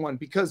not getting one,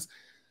 because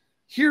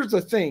here's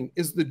the thing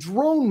is the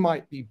drone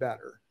might be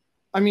better.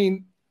 I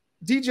mean,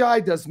 DJI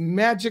does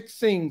magic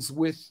things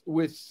with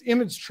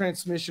image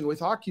transmission, with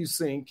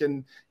OcuSync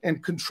and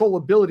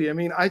controllability. I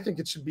mean, I think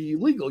it should be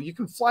illegal. You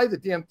can fly the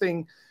damn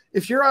thing.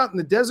 If you're out in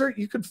the desert,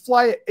 you could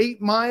fly it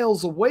 8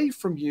 miles away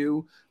from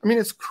you. I mean,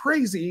 it's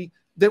crazy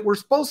that we're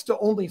supposed to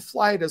only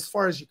fly it as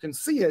far as you can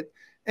see it.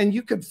 And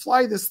you could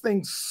fly this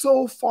thing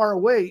so far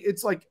away.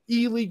 It's like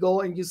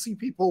illegal. And you see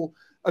people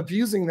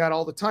abusing that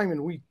all the time.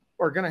 And we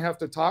are going to have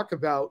to talk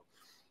about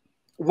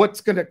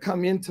what's going to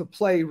come into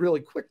play really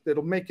quick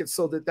that'll make it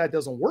so that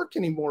doesn't work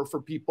anymore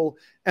for people.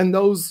 And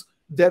those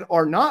that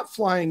are not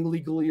flying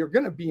legally are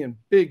going to be in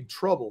big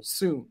trouble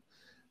soon.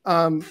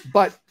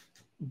 But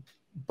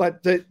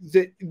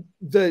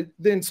the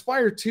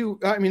Inspire 2,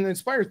 I mean, the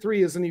Inspire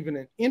 3 isn't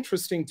even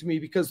interesting to me,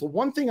 because the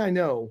one thing I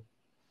know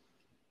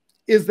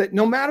is that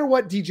no matter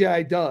what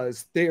DJI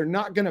does, they are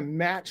not going to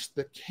match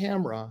the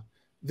camera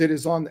that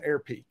is on the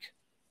AirPeak.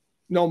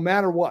 No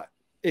matter what,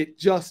 it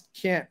just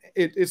can't.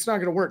 It's not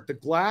going to work. The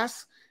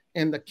glass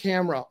and the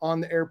camera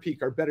on the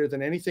AirPeak are better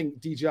than anything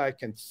DJI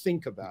can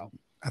think about.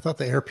 I thought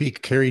the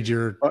AirPeak carried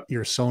your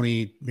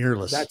Sony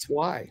mirrorless. That's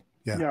why.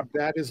 Yeah.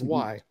 That is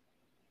why.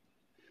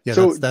 Yeah,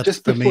 so that's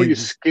just before you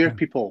scare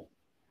people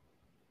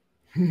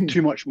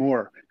too much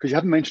more, because you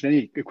haven't mentioned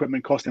any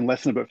equipment costing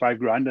less than about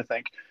 $5,000, I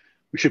think,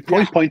 we should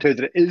probably point out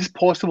that it is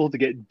possible to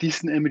get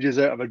decent images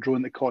out of a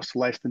drone that costs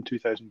less than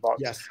 $2,000.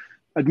 Yes.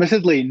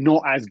 Admittedly,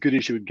 not as good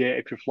as you would get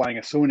if you're flying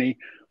a Sony,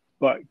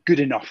 but good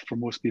enough for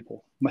most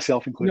people,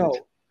 myself included.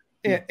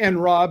 No. And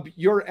Rob,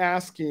 you're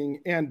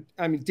asking, and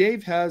I mean,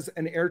 Dave has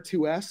an Air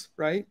 2S,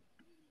 right?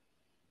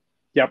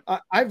 Yep.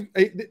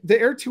 The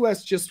Air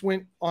 2S just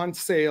went on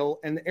sale,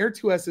 and the Air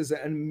 2S is an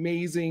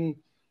amazing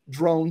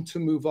drone to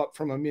move up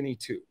from a Mini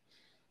 2.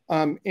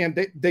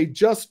 And they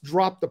just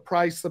dropped the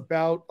price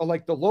about,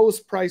 like, the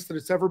lowest price that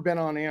it's ever been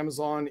on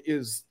Amazon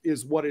is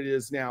what it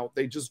is now.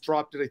 They just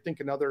dropped it, I think,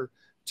 another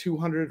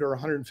 $200 or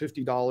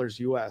 $150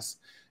 US.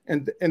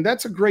 And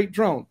that's a great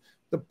drone.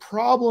 The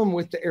problem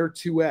with the Air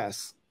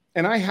 2S,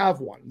 and I have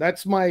one,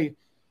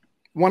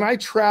 when I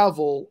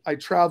travel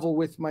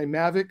with my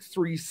Mavic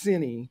 3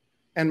 Cine,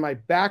 and my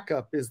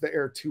backup is the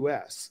Air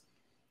 2S.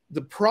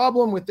 The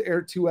problem with the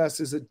Air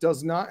 2S is it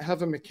does not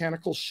have a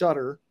mechanical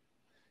shutter,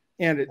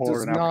 and it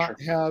does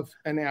not have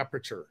an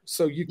aperture.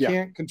 So you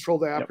can't control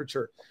the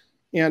aperture.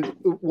 And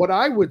what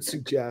I would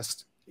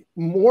suggest,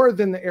 more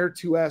than the Air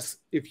 2S,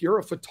 if you're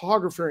a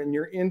photographer and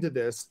you're into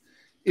this,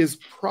 is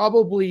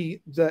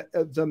probably the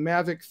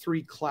Mavic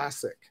 3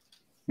 Classic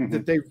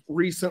that they've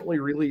recently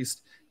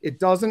released. It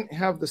doesn't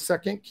have the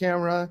second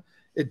camera.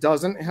 It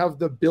doesn't have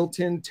the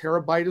built-in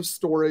terabyte of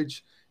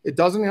storage. It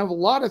doesn't have a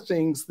lot of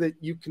things that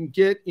you can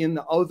get in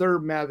the other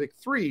Mavic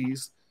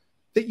 3s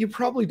that you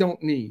probably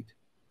don't need.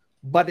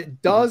 But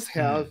it does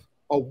have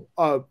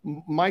a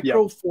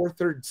micro Four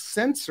Thirds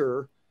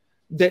sensor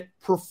that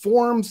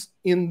performs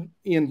in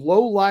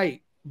low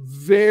light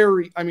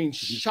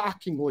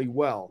shockingly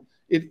well.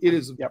 It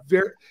is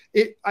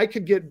I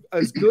could get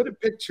as good a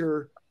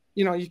picture.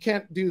 You know, you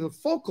can't do the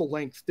focal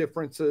length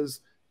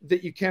differences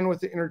that you can with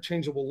the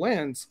interchangeable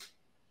lens,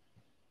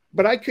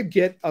 but I could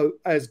get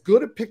as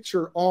good a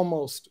picture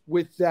almost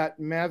with that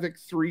Mavic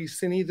 3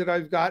 Cine that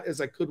I've got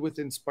as I could with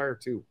Inspire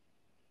 2.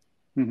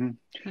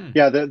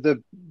 Yeah,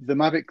 the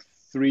Mavic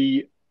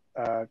 3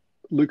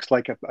 looks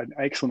like an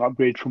excellent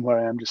upgrade from where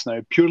I am just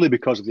now, purely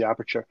because of the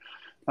aperture.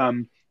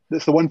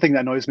 That's the one thing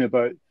that annoys me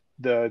about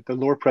the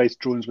lower priced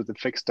drones with the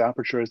fixed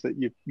aperture, is that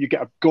you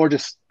get a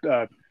gorgeous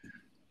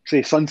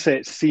say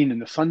sunset scene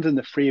and the sun's in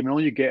the frame, and all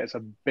you get is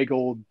a big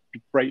old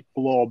bright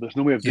blob. There's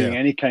no way of doing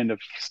any kind of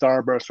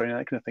starburst or any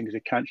that kind of thing, because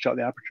you can't shut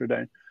the aperture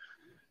down.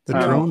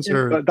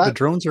 The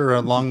drones are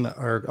along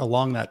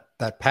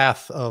that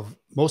path of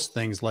most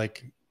things.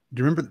 Like,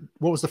 do you remember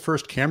what was the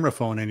first camera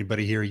phone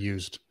anybody here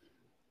used?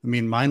 I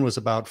mean, mine was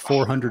about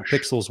 400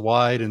 pixels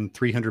wide and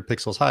 300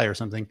 pixels high or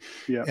something.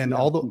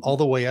 All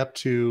the way up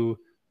to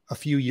a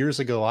few years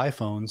ago,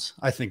 iPhones.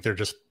 I think they're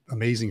just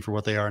amazing for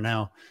what they are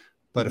now.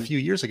 But a few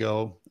years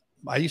ago,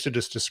 I used to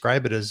just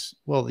describe it as,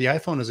 well, the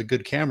iPhone is a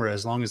good camera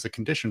as long as the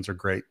conditions are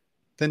great.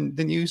 Then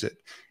use it.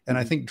 And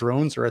I think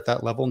drones are at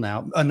that level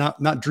now.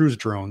 Not Drew's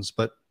drones,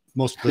 but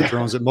most of the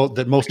drones that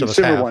most of us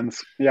have. Consumer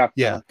ones.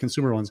 Yeah,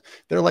 consumer ones.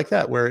 They're like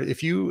that, where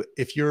if you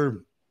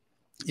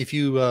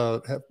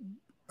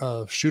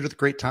shoot at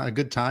a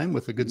good time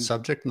with a good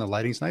subject and the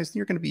lighting's nice,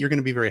 you're going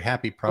to be very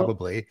happy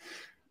probably.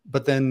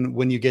 But then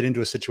when you get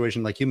into a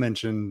situation like you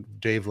mentioned,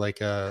 Dave,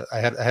 like I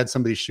had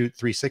somebody shoot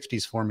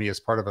 360s for me as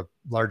part of a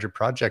larger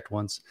project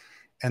once,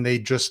 and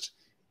it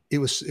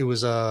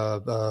was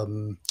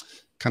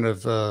kind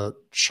of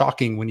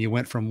shocking when you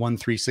went from one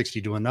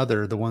 360 to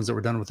another. The ones that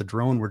were done with the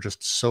drone were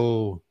just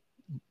so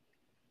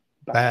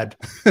bad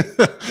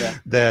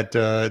that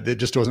it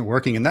just wasn't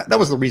working. And that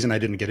was the reason I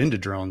didn't get into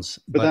drones.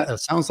 But it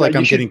sounds like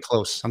I'm getting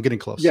close.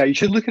 Yeah, you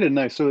should look at it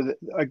now. So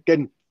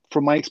again,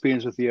 from my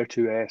experience with the Air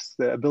 2S,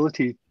 the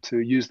ability to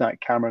use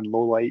that camera in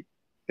low light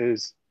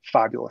is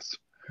fabulous.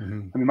 I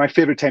mean, my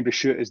favorite time to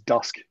shoot is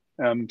dusk,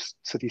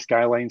 city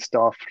skyline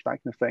stuff, that kind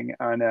of thing.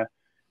 And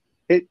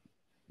it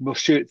will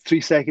shoot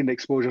 3-second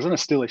exposures on a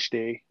stillish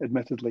day,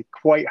 admittedly,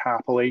 quite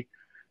happily.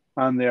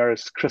 And they are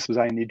as crisp as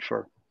I need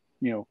for,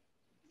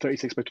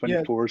 36 by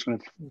 24 is going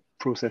to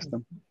process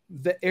them.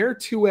 The Air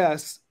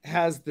 2S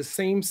has the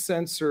same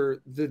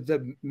sensor that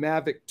the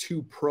Mavic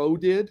 2 Pro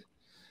did.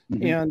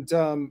 And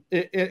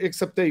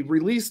except they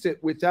released it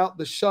without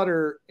the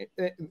shutter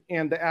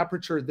and the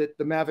aperture that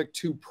the Mavic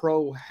 2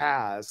 Pro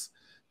has,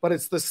 but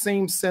it's the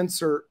same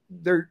sensor.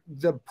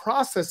 The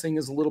processing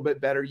is a little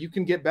bit better. You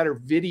can get better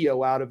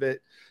video out of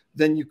it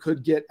than you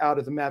could get out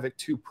of the Mavic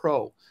 2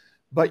 Pro,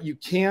 but you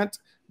can't.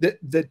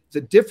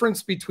 the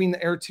difference between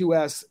the Air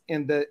 2S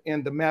and the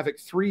Mavic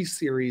 3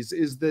 series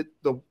is that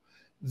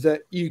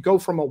you go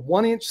from a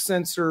 1-inch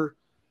sensor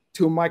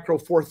to a micro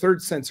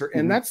 4/3 sensor,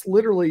 and that's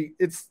literally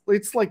it's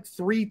like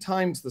 3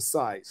 times the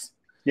size.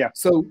 Yeah.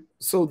 So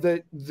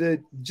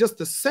the just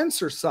the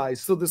sensor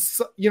size. So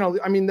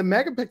the I mean the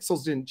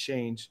megapixels didn't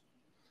change,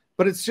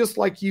 but it's just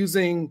like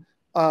using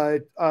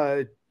an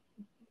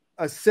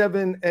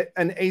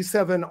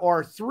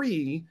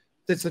A7R3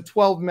 that's a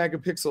 12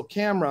 megapixel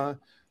camera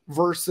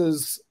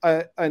versus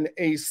an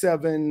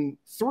A7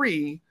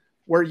 III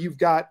where you've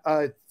got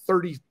a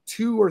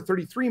 32 or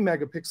 33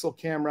 megapixel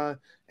camera,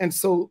 and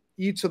so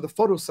each of the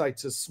photo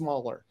sites is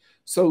smaller.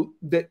 So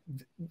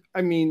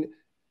I mean,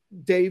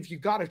 Dave, you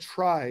got to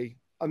try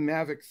a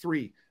Mavic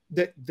 3.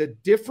 The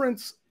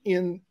difference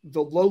in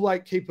the low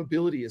light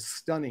capability is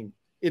stunning.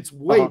 It's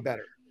way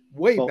better,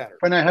 better.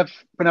 When I have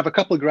a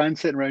couple of grand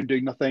sitting around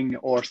doing nothing,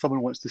 or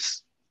someone wants to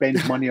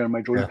spend money on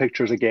my drone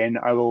pictures again,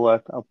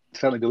 I'll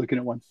certainly be looking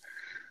at one.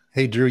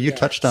 Hey, Drew, you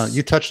touched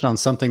on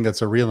something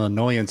that's a real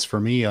annoyance for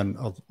me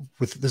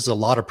this is a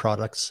lot of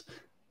products,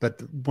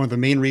 but one of the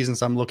main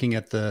reasons I'm looking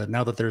at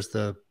now that there's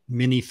the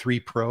Mini 3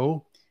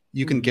 Pro,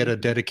 you can get a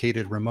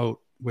dedicated remote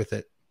with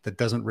it that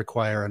doesn't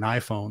require an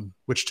iPhone,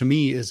 which to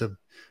me is a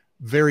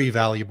very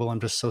valuable. I'm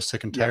just so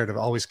sick and tired of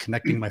always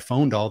connecting my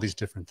phone to all these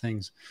different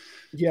things.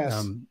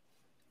 Yes.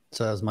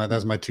 So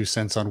that's my 2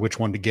 cents on which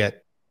one to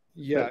get.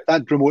 Yeah,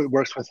 that remote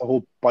works with a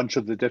whole bunch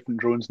of the different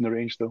drones in the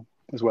range, though,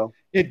 as well.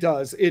 It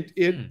does.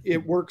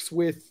 It works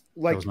with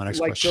that was my next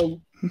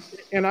question.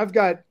 And I've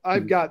got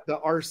the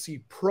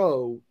RC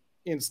Pro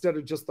instead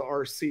of just the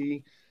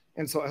RC,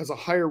 and so it has a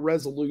higher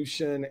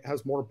resolution. It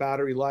has more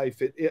battery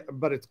life.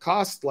 But it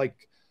costs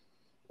like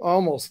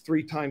almost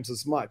 3 times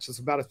as much. It's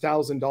about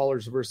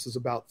 $1,000 versus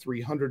about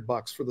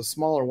 $300 for the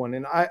smaller one.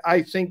 And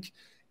I think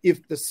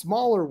if the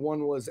smaller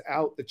one was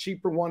out, the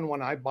cheaper one,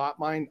 when I bought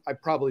mine, I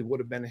probably would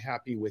have been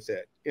happy with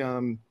it.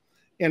 And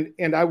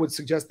I would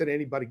suggest that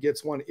anybody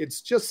gets one.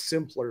 It's just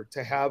simpler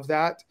to have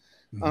that.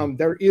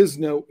 There is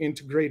no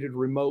integrated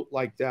remote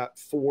like that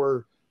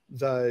for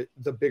the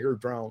bigger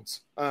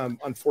drones,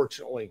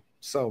 unfortunately.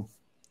 So,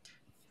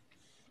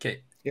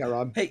 okay. Yeah,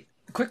 Rob. Hey,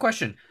 quick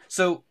question.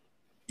 So,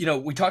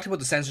 we talked about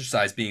the sensor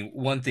size being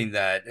one thing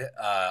that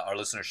our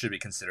listeners should be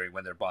considering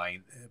when they're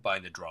buying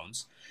the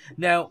drones.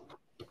 Now,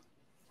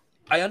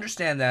 I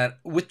understand that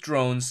with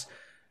drones,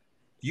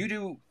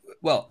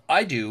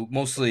 I do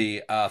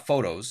mostly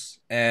photos,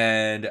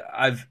 and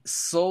I've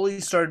slowly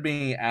started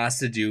being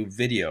asked to do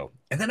video.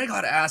 And then I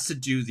got asked to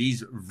do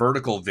these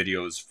vertical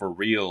videos for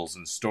reels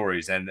and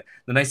stories. And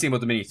the nice thing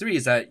about the Mini 3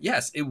 is that,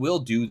 yes, it will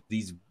do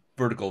these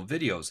vertical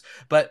videos.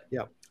 But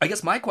I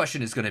guess my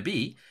question is going to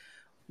be,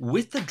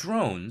 with the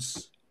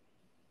drones,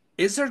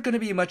 is there going to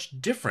be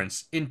much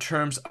difference in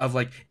terms of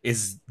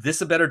is this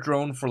a better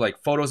drone for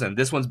photos and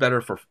this one's better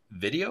for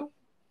video?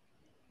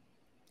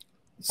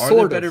 Are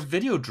there better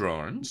video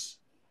drones?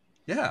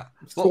 Yeah.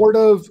 Sort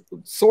of.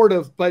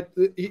 But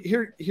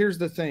here's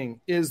the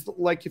thing is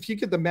if you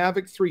get the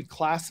Mavic 3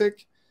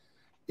 Classic,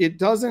 it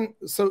doesn't.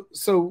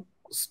 So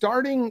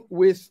starting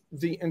with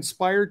the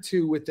Inspire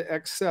 2 with the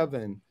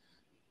X7,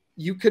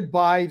 you could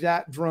buy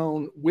that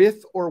drone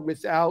with or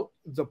without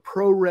the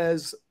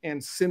ProRes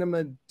and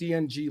Cinema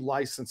DNG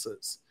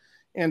licenses.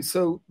 And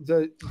so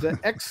the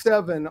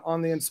X7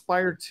 on the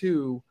Inspire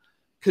 2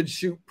 could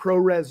shoot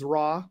ProRes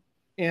RAW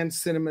and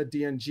Cinema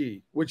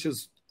DNG, which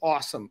is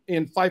awesome,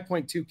 in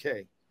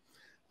 5.2K.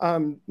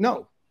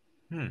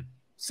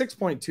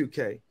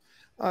 6.2K.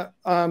 Oh,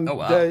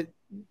 wow.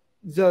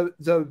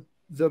 The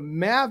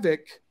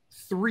Mavic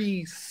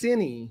 3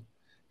 Cine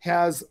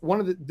has one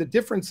of the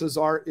differences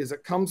is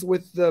it comes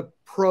with the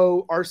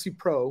Pro RC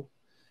Pro.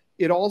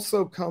 It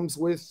also comes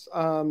with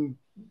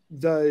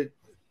the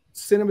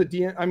Cinema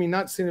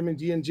not Cinema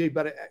DNG,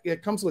 but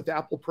it comes with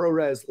Apple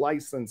ProRes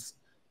license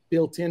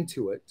built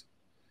into it.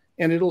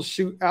 And it'll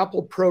shoot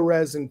Apple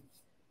ProRes in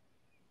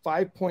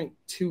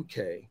 5.2K.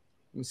 Let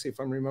me see if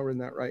I'm remembering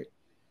that right.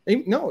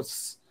 No,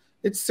 it's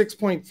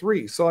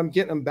 6.3. So I'm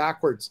getting them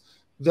backwards.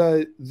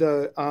 The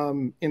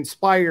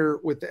Inspire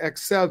with the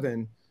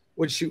X7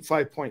 would shoot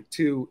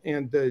 5.2,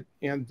 and the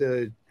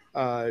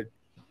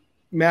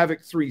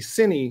Mavic 3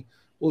 Cine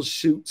will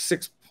shoot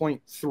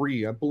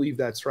 6.3. I believe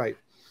that's right.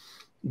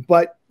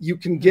 But you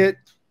can get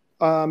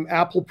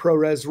Apple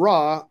ProRes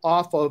RAW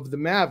off of the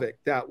Mavic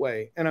that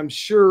way, and I'm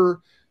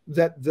sure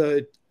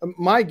that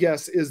my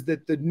guess is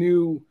that the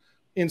new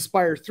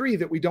Inspire 3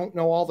 that we don't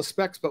know all the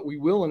specs, but we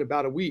will in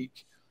about a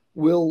week,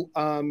 will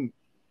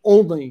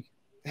only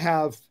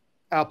have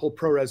Apple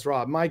ProRes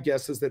RAW. My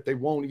guess is that they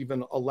won't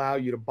even allow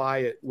you to buy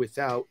it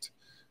without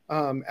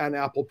an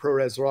Apple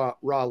ProRes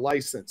RAW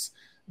license.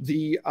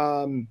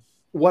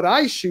 What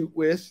I shoot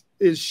with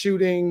is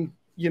shooting,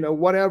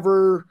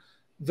 whatever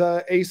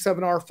the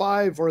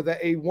A7R5 or the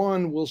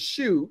A1 will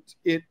shoot.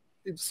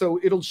 So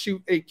it'll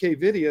shoot 8K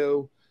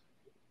video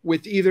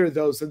with either of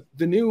those.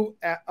 The new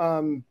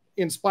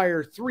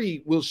Inspire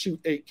 3 will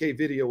shoot 8K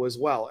video as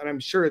well. And I'm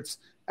sure it's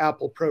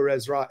Apple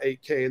ProRes RAW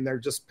 8K, and they're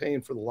just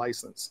paying for the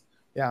license.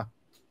 Yeah.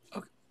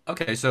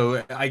 Okay,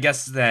 so I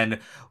guess then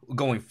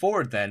going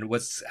forward, then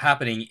what's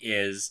happening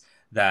is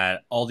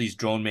that all these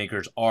drone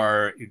makers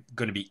are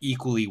going to be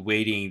equally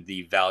weighting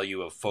the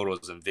value of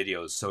photos and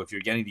videos. So if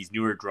you're getting these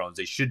newer drones,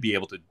 they should be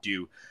able to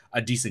do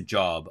a decent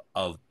job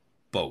of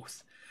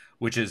both,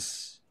 which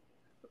is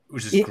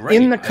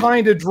great. In the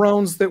kind of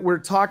drones that we're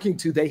talking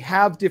to, they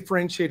have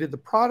differentiated the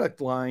product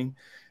line,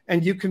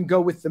 and you can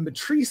go with the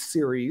Matrice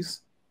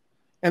series.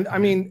 And I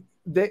mean,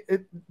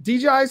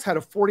 DJI's had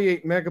a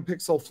 48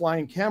 megapixel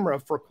flying camera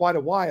for quite a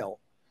while,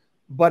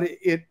 but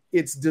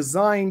it's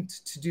designed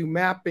to do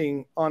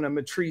mapping on a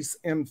Matrice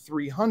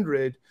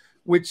M300,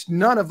 which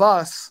none of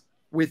us,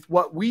 with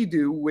what we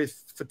do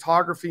with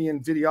photography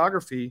and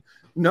videography,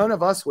 none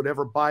of us would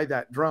ever buy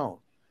that drone.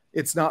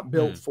 It's not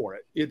built for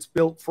it. It's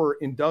built for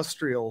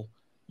industrial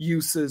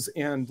uses,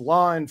 and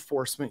law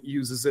enforcement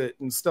uses it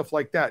and stuff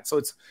like that. So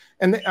it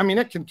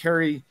can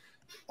carry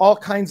all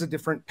kinds of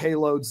different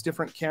payloads,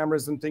 different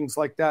cameras and things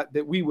like that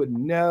we would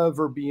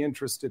never be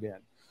interested in.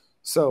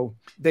 So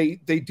they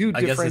do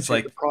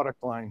differentiate the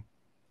product line.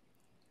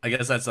 I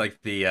guess that's like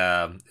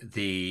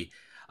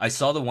I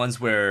saw the ones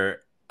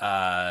where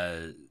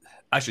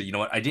actually, you know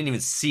what? I didn't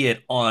even see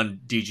it on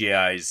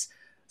DJI's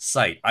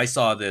site. I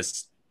saw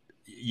this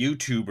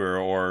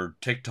YouTuber or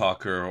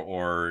TikToker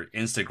or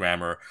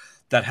Instagrammer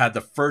that had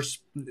the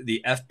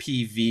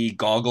FPV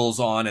goggles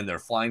on, and they're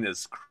flying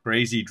this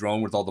crazy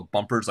drone with all the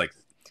bumpers, like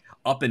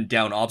up and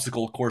down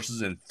obstacle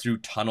courses and through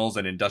tunnels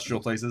and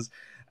industrial places.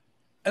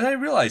 And I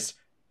realized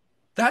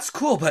that's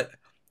cool, but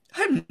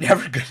I'm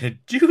never going to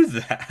do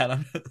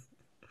that.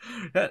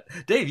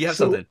 Dave, you have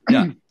something?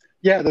 Yeah.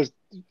 Yeah,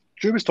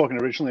 Drew was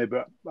talking originally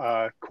about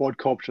a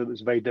quadcopter that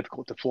was very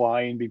difficult to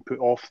fly and being put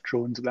off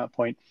drones at that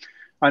point.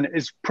 And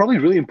it's probably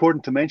really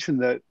important to mention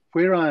that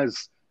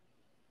whereas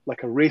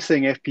like a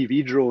racing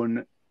FPV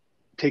drone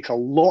takes a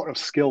lot of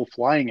skill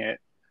flying it,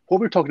 what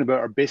we're talking about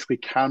are basically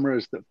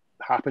cameras that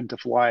happen to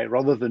fly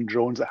rather than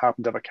drones that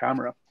happen to have a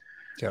camera.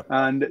 Yeah.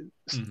 And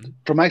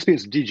from my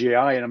experience with DJI,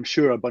 and I'm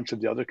sure a bunch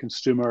of the other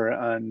consumer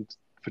and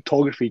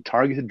photography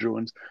targeted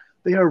drones,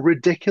 they are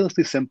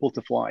ridiculously simple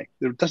to fly.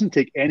 It doesn't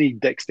take any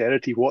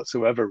dexterity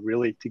whatsoever,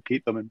 really, to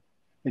keep them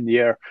in the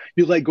air.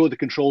 You let go of the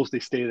controls, they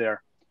stay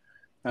there.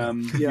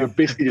 You're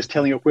basically just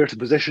telling it where to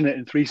position it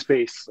in 3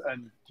 space,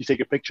 and you take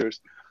your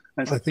pictures.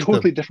 And it's a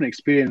totally different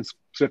experience.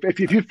 So if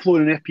you've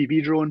flown an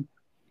FPV drone,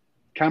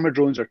 camera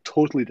drones are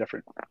totally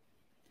different.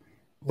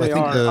 Well,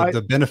 I think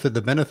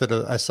the benefit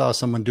of, I saw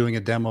someone doing a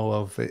demo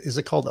of, is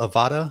it called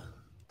Avata,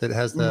 that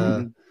has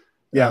the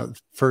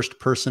first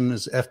person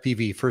is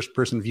FPV, first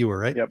person viewer,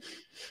 right? Yep.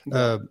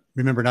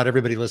 Remember, not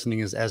everybody listening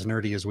is as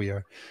nerdy as we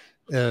are.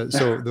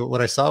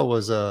 What I saw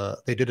was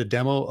they did a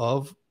demo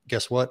of,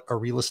 guess what, a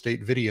real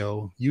estate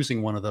video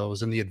using one of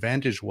those. And the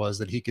advantage was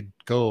that he could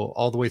go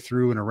all the way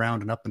through and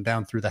around and up and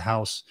down through the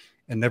house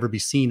and never be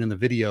seen in the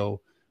video,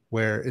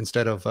 where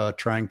instead of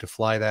trying to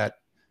fly that,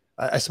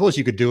 I suppose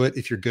you could do it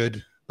if you're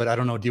good, but I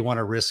don't know. Do you want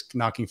to risk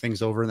knocking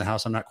things over in the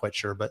house? I'm not quite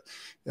sure, but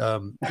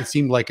it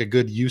seemed like a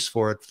good use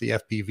for it, the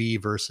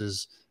FPV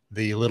versus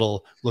the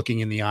little looking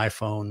in the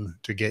iPhone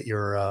to get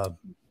your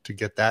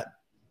that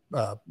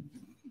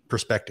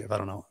perspective. I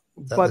don't know.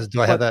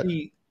 Do I have that?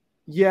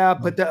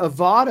 But the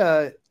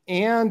Avata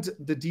and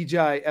the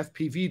DJI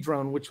FPV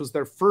drone, which was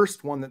their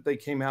first one that they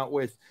came out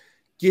with,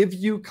 give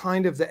you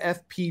kind of the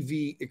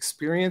FPV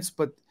experience.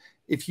 But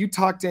if you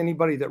talk to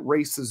anybody that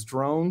races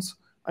drones,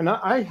 and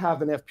I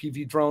have an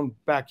FPV drone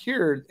back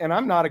here, and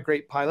I'm not a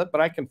great pilot,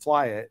 but I can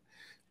fly it.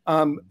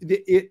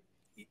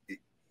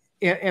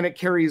 It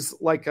carries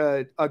like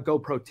a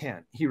GoPro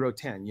 10, Hero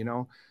 10, you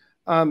know.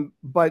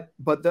 But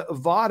the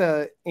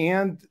Avata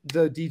and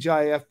the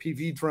DJI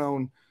FPV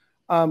drone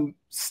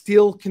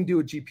still can do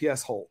a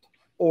GPS hold,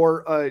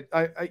 or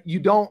you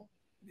don't.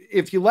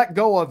 If you let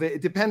go of it,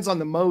 it depends on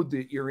the mode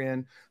that you're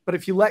in. But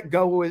if you let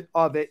go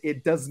of it,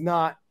 it does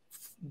not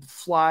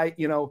fly.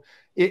 You know,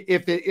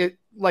 if it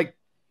like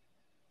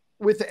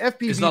with the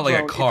FPV it's not drone,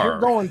 like a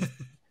car.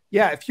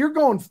 If you're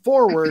going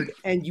forward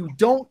and you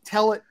don't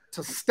tell it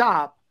to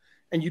stop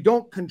and you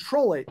don't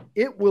control it,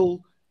 it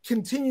will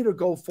continue to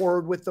go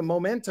forward with the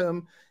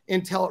momentum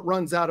until it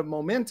runs out of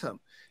momentum.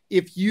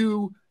 If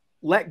you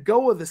let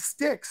go of the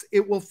sticks,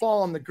 it will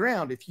fall on the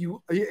ground. If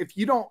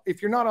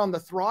you're not on the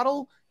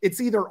throttle,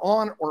 it's either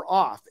on or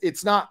off.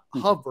 It's not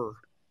hover.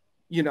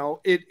 You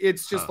know,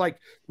 it's just like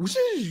whoosh,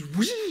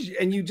 whoosh,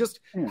 and you just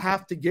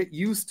have to get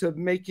used to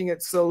making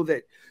it so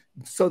that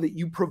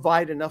you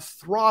provide enough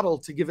throttle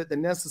to give it the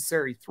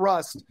necessary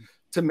thrust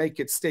to make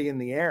it stay in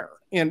the air.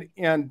 And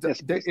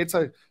it's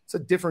a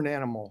different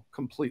animal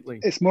completely.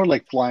 It's more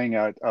like flying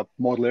a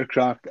model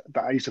aircraft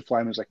that I used to fly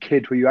when I was a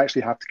kid, where you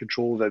actually have to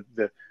control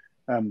the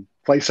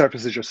flight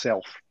surfaces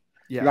yourself.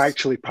 Yes. You're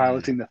actually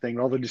piloting the thing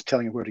rather than just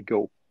telling it where to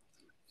go.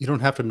 You don't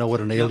have to know what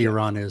an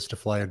aileron is to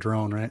fly a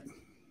drone, right?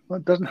 Well,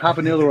 it doesn't have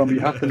an aileron, but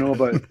you have to know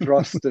about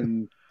thrust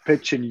and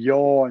pitch and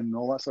yaw and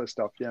all that sort of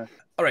stuff. Yeah.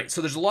 All right.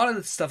 So there's a lot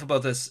of stuff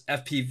about this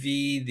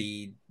FPV,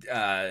 the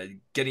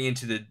getting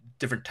into the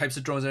different types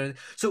of drones and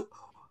everything. So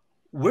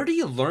where do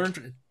you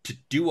learn to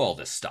do all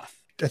this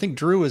stuff? think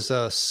Drew is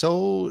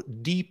so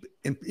deep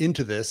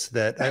into this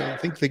that I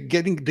think the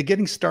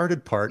getting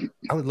started part,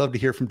 I would love to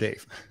hear from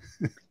Dave.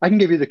 I can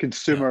give you the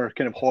consumer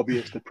kind of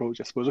hobbyist approach,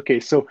 I suppose. Okay,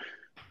 so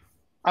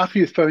after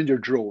you've found your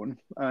drone,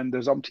 and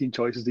there's umpteen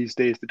choices these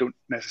days that don't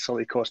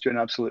necessarily cost you an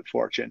absolute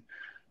fortune.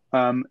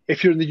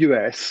 If you're in the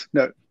US,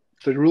 now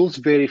the rules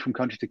vary from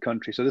country to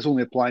country, so this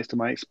only applies to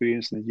my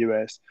experience in the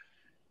US.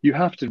 You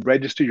have to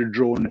register your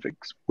drone if it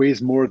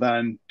weighs more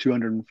than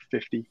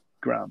 250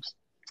 grams.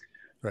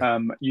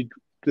 Right.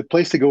 The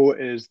place to go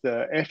is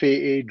the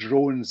FAA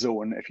drone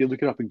zone. If you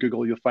look it up in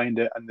Google, you'll find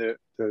it, and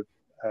the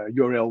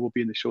URL will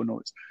be in the show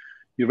notes.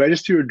 You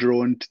register your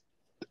drone,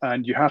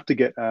 and you have to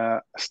get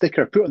a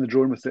sticker put on the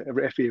drone with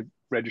the FAA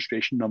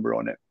registration number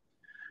on it.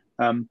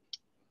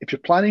 If you're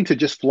planning to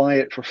just fly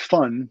it for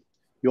fun,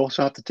 you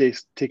also have to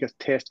take a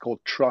test called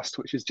Trust,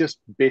 which is just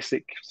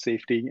basic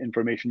safety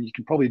information. You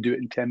can probably do it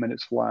in 10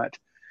 minutes flat.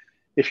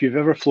 If you've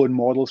ever flown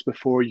models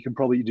before, you can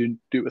probably do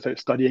it without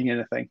studying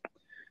anything.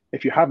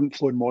 If you haven't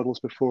flown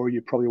models before,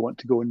 you probably want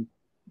to go and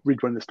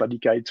read one of the study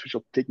guides, which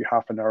will take you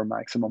half an hour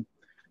maximum.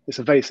 It's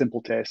a very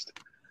simple test.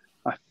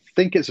 I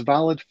think it's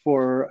valid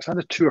for it's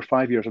either 2 or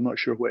 5 years. I'm not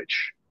sure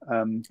which.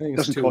 It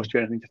doesn't cost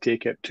you anything to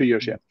take it. 2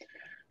 years, yeah.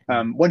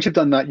 Once you've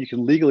done that, you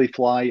can legally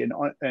fly in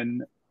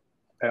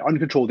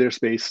uncontrolled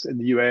airspace in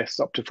the US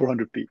up to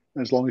 400 feet,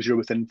 as long as you're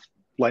within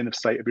line of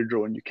sight of your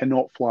drone. You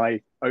cannot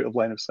fly out of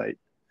line of sight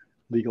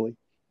legally.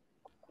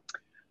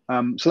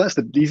 So that's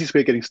the easiest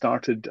way of getting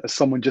started as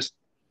someone just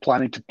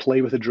planning to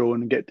play with a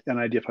drone and get an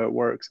idea of how it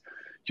works.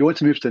 If you want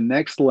to move to the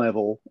next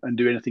level and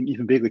do anything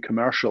even vaguely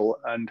commercial,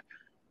 and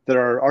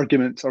there are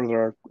arguments or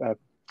there are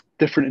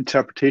different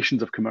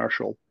interpretations of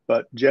commercial,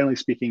 but generally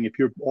speaking, if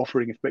you're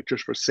offering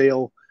pictures for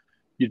sale,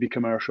 you'd be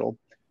commercial.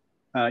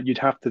 You'd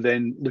have to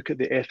then look at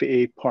the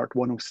FAA Part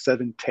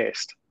 107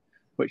 test,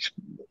 which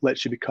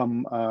lets you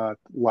become a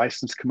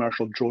licensed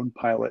commercial drone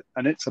pilot,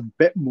 and it's a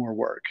bit more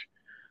work.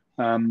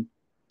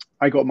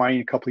 I got mine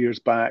a couple of years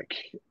back.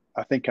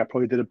 I think I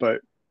probably did about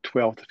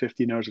 12 to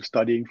 15 hours of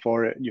studying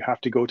for it. You have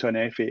to go to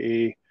an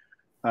FAA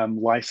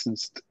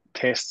licensed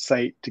test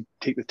site to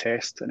take the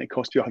test, and it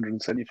costs you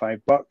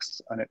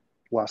 $175, and it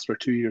lasts for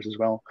 2 years as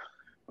well.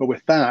 But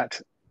with that,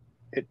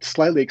 it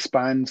slightly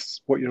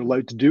expands what you're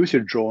allowed to do with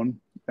your drone.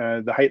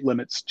 The height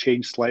limits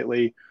change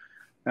slightly.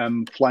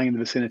 Flying in the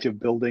vicinity of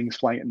buildings,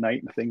 flying at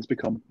night, and things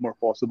become more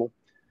possible.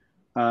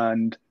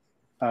 And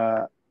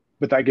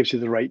but that gives you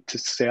the right to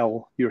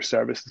sell your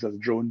services as a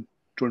drone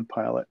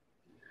pilot.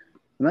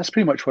 And that's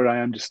pretty much where I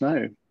am just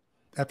now.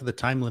 After the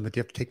time limit, do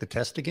you have to take the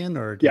test again,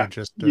 or do you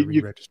just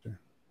re-register?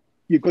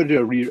 You've got to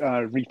do a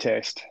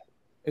retest.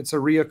 It's a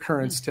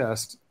reoccurrence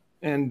test.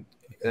 And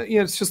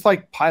it's just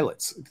like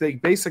pilots. They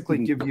basically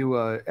give you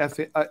a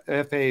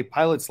FAA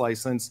pilot's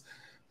license.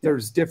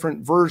 There's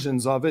different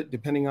versions of it,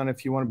 depending on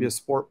if you want to be a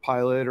sport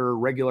pilot or a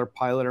regular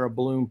pilot or a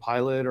balloon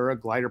pilot or a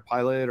glider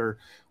pilot or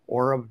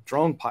a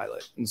drone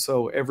pilot. And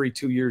so every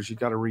 2 years, you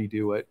got to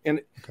redo it.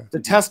 And the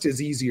test is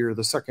easier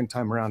the second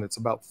time around. It's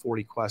about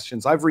 40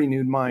 questions. I've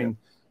renewed mine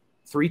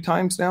 3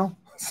 times now.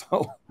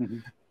 So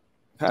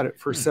had it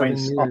for 7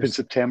 years. Up in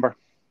September.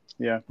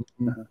 Yeah.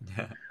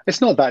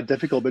 It's not that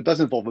difficult, but it does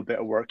involve a bit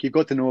of work. You've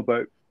got to know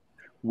about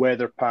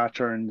weather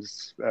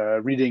patterns,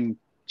 reading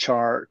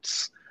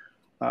charts,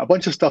 a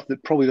bunch of stuff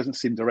that probably doesn't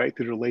seem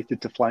directly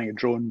related to flying a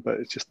drone, but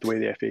it's just the way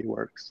the FAA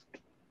works.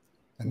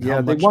 And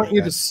they want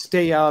you to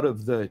stay out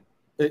of the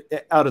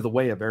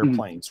way of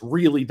airplanes.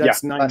 Really,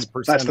 that's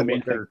 90% of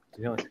what they're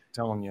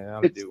telling you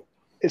how to do.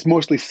 It's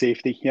mostly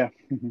safety, yeah.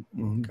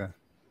 Okay.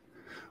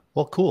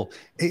 Well, cool.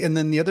 And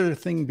then the other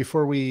thing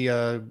before we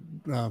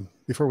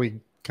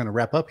kind of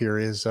wrap up here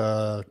is,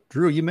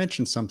 Drew, you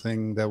mentioned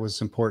something that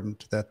was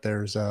important, that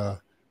there's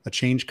a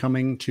change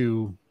coming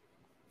to.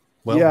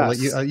 Well,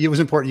 yes. It was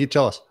important. You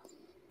tell us.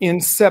 In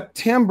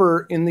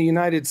September in the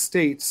United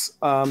States,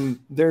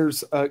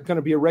 there's going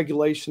to be a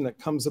regulation that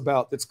comes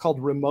about that's called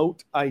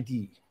remote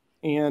ID.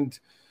 And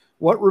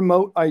what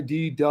remote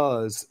ID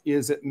does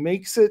is it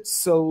makes it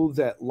so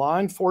that law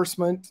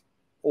enforcement,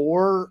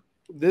 or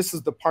this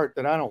is the part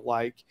that I don't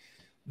like,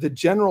 the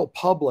general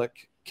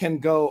public can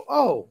go,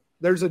 oh,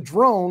 there's a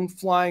drone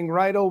flying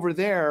right over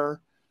there.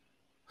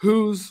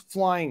 Who's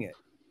flying it?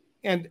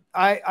 And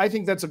I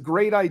think that's a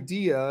great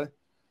idea.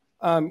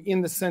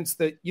 In the sense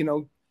that,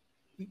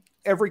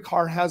 every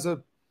car has a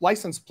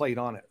license plate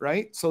on it,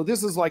 right? So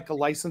this is like a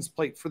license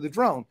plate for the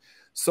drone.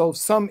 So if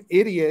some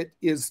idiot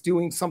is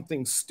doing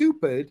something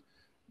stupid,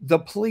 the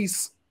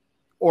police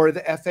or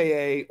the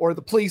FAA or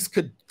the police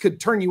could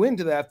turn you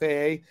into the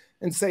FAA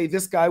and say,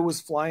 this guy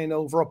was flying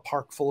over a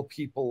park full of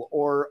people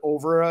or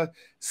over a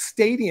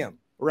stadium,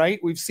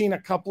 right? We've seen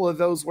a couple of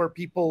those where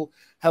people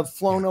have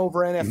flown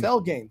over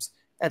NFL games.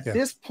 At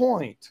this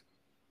point,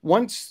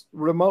 once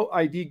remote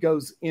ID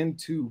goes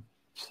into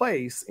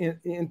place,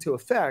 into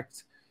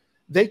effect,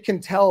 they can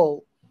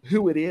tell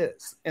who it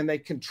is and they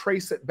can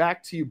trace it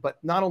back to you.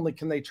 But not only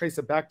can they trace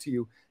it back to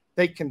you,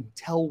 they can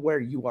tell where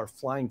you are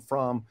flying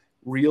from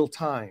real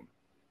time.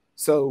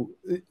 So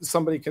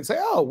somebody can say,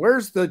 oh,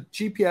 where's the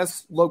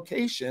GPS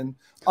location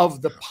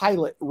of the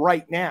pilot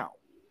right now?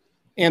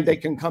 And they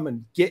can come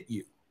and get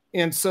you.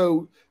 And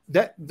so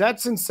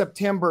that's in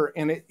September.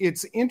 And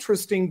it's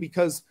interesting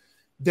because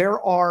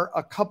there are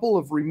a couple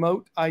of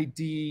remote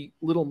ID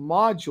little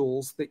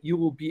modules that you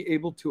will be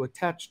able to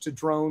attach to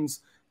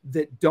drones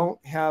that don't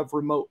have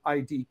remote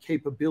ID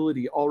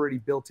capability already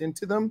built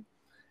into them.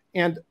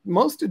 And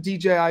most of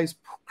DJI's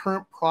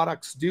current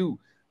products do.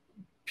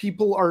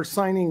 People are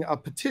signing a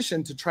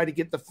petition to try to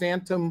get the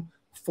Phantom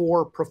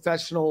 4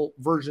 Professional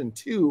version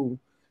 2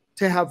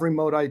 to have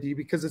remote ID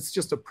because it's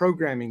just a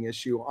programming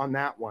issue on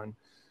that one.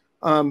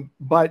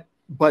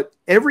 But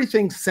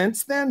everything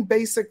since then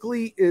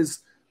basically is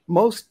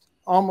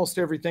almost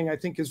everything I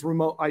think is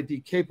remote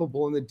ID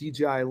capable in the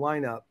DJI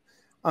lineup.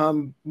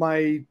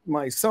 My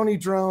Sony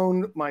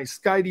drone, my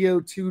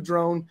Skydio 2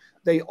 drone,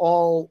 they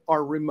all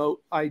are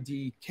remote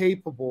ID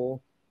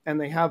capable and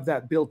they have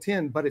that built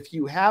in. But if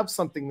you have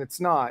something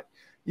that's not,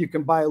 you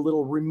can buy a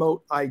little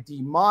remote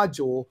ID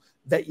module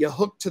that you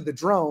hook to the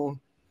drone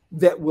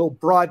that will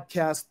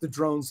broadcast the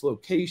drone's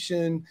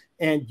location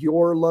and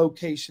your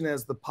location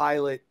as the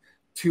pilot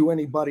to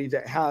anybody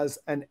that has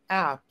an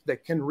app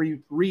that can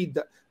read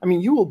the, I mean,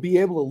 you will be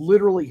able to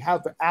literally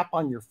have the app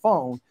on your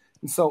phone.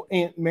 And so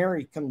Aunt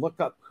Mary can look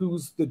up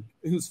who's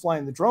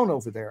flying the drone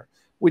over there,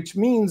 which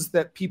means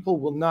that people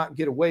will not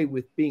get away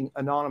with being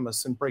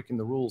anonymous and breaking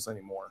the rules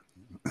anymore.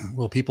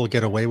 Will people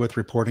get away with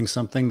reporting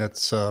something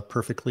that's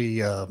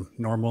perfectly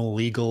normal,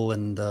 legal,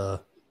 and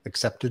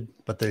accepted,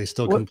 but they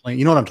still complain?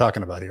 You know what I'm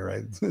talking about here,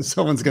 right?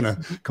 Someone's going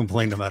to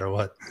complain no matter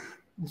what.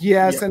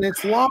 Yes, yeah. And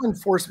it's law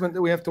enforcement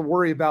that we have to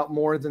worry about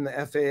more than the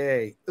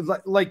FAA.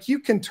 Like you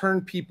can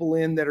turn people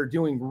in that are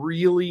doing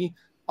really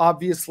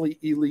obviously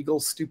illegal,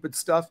 stupid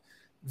stuff.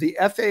 The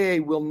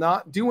FAA will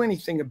not do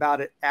anything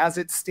about it as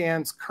it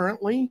stands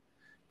currently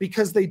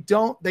because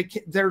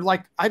they're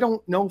like, I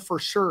don't know for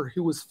sure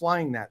who was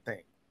flying that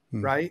thing,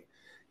 right?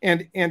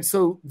 And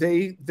so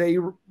they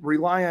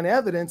rely on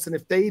evidence, and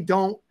if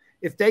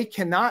they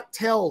cannot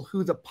tell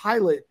who the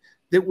pilot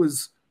that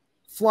was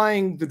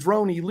flying the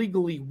drone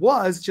illegally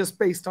was just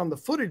based on the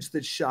footage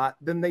that's shot,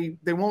 then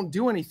they won't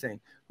do anything.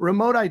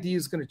 Remote ID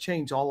is going to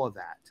change all of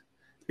that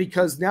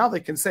because now they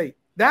can say,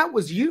 that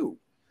was you.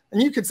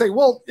 And you could say,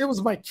 well, it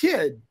was my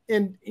kid.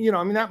 And, you know,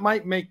 I mean, that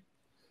might make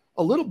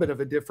a little bit of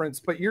a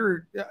difference, but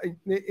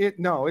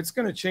it's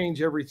going to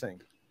change everything.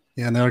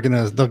 Yeah. And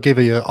they'll give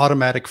you an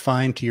automatic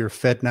fine to your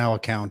FedNow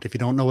account. If you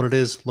don't know what it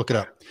is, look it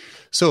up.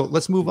 So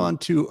let's move on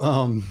to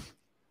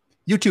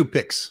YouTube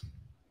picks.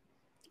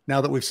 Now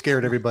that we've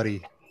scared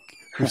everybody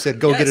who said,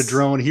 go get a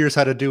drone, here's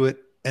how to do it.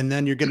 And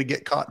then you're going to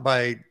get caught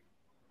by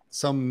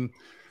some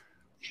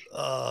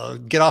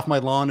get off my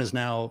lawn is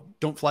now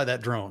don't fly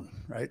that drone,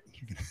 right?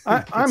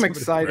 I'm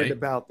excited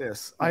about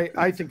this.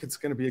 I think it's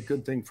going to be a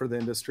good thing for the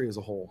industry as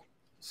a whole.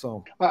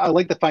 So I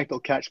like the fact it'll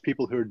catch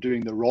people who are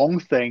doing the wrong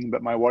thing,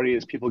 but my worry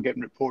is people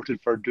getting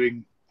reported for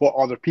doing what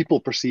other people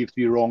perceive to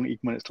be wrong, even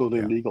when it's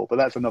totally illegal. But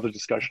that's another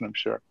discussion, I'm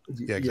sure.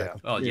 Yeah,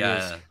 exactly. Oh,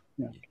 yeah.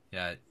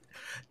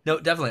 No,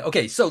 definitely.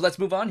 Okay, so let's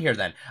move on here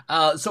then.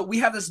 So we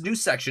have this new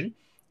section,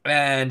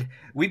 and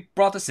we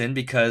brought this in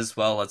because,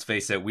 well, let's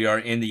face it, we are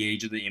in the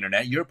age of the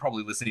internet. You're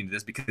probably listening to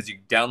this because you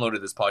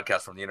downloaded this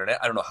podcast from the internet.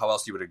 I don't know how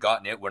else you would have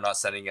gotten it. We're not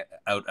sending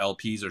out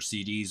LPs or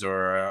CDs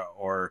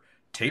or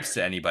tapes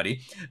to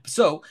anybody.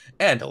 So,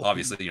 and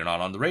obviously you're not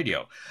on the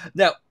radio.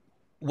 Now,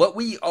 what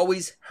we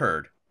always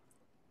heard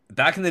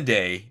back in the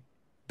day,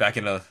 I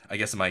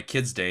guess in my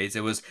kids' days,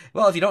 it was,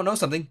 well, if you don't know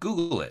something,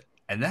 Google it.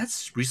 And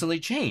that's recently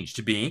changed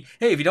to being,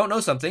 hey, if you don't know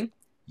something,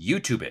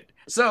 YouTube it.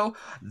 So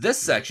this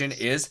section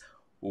is,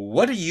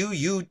 what are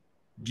you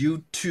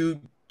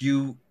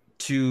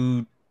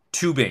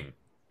tubing?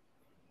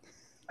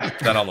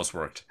 That almost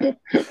worked.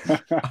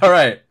 All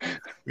right.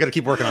 We got to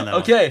keep working on that.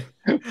 Okay.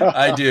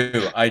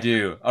 I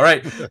do. All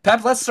right.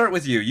 Pep, let's start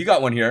with you. You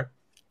got one here.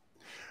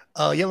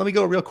 Yeah, let me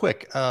go real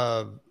quick.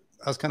 I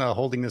was kind of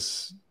holding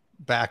this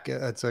back.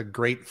 It's a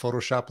great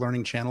Photoshop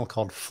learning channel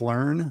called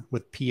Flern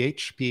with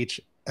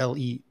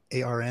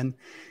PHLEARN.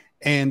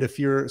 And if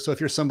you're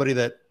somebody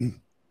that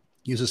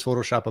uses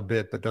Photoshop a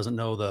bit but doesn't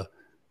know the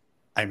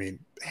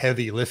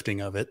heavy lifting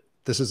of it,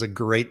 this is a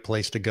great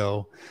place to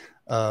go.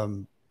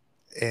 And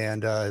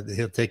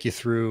he'll take you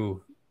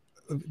through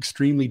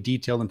extremely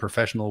detailed and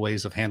professional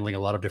ways of handling a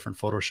lot of different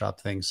Photoshop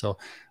things. So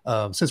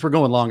since we're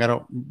going long, I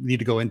don't need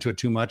to go into it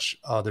too much.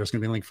 There's going to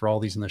be a link for all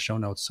these in the show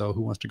notes. So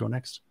who wants to go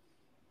next?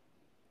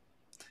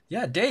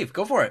 Yeah, Dave,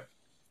 go for it.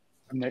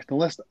 I'm next on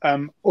the list.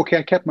 Okay,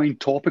 I kept mine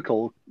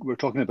topical. We're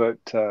talking about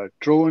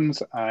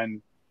drones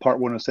and Part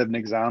 107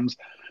 exams.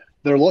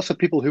 There are lots of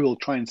people who will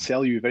try and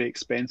sell you very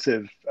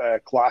expensive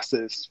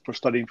classes for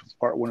studying for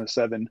Part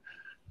 107.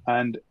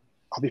 And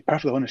I'll be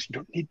perfectly honest, you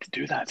don't need to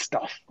do that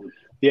stuff.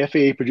 The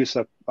FAA produced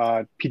a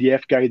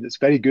PDF guide that's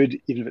very good,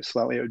 even if it's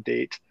slightly out of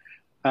date.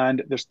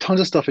 And there's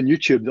tons of stuff on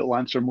YouTube that will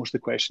answer most of the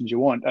questions you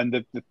want. And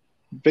the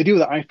video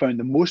that I found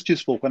the most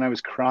useful when I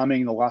was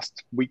cramming the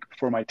last week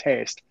before my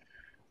test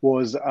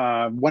was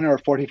a 1 hour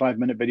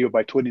 45-minute video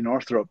by Tony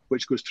Northrup,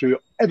 which goes through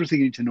everything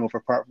you need to know for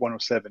part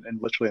 107 in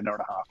literally an hour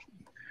and a half.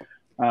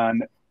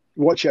 And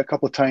watch it a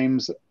couple of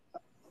times.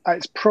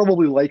 It's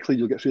probably likely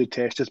you'll get through the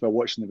test just by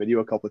watching the video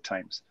a couple of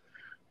times.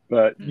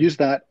 But use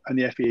that and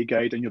the FAA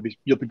guide, and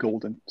you'll be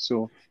golden.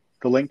 So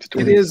the link to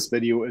Tony's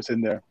video is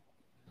in there.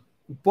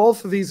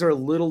 Both of these are a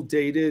little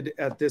dated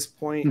at this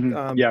point.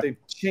 Yeah. They've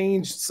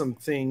changed some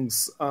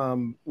things,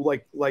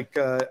 like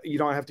you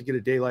don't have to get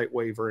a daylight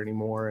waiver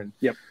anymore, and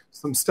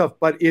some stuff.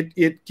 But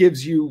it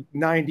gives you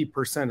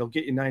 90%. It'll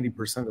get you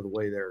 90% of the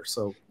way there.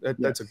 So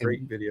that's a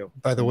great video.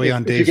 By the way,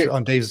 on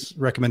Dave's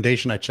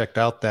recommendation, I checked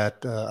out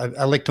that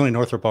I like Tony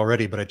Northrup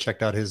already, but I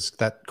checked out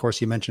that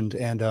course you mentioned,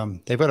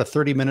 and they've got a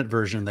 30-minute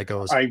version that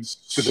goes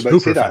super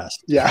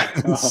fast.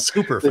 Yeah,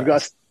 super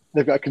fast.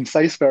 They've got a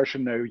concise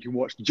version now you can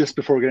watch just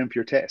before getting for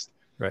your test.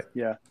 Right.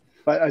 Yeah.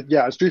 But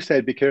as Drew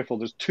said, be careful.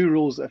 There's 2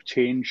 rules that have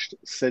changed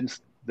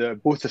since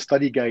both the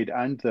study guide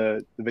and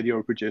the video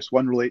were produced.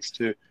 One relates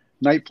to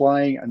night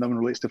flying, and one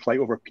relates to flight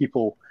over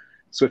people.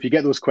 So if you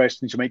get those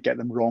questions, you might get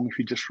them wrong if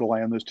you just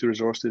rely on those 2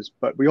 resources.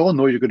 But we all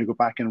know you're going to go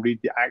back and read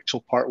the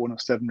actual Part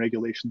 107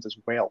 regulations as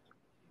well.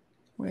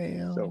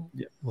 Well, so,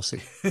 we'll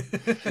see.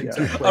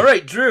 All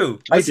right, Drew,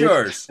 what's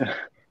yours?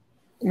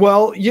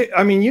 Well,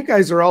 I mean, you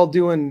guys are all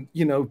doing,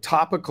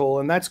 topical,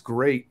 and that's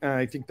great.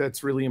 I think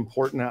that's really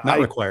important. Not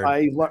required.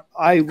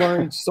 I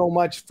learned so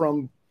much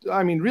from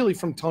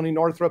Tony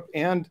Northrup,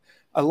 and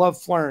I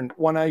love Flern.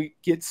 When I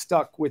get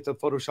stuck with a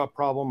Photoshop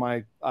problem,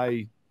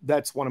 I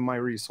that's one of my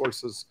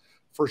resources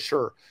for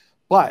sure.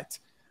 But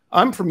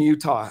I'm from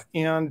Utah,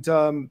 and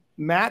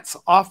Matt's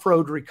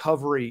off-road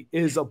recovery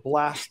is a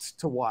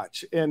blast to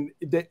watch, and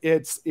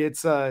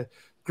it's a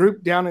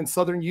group down in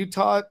southern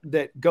Utah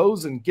that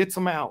goes and gets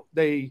them out.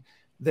 They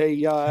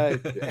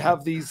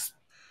have these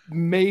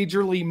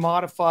majorly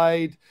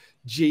modified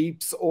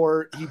Jeeps,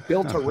 or he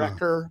built a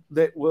wrecker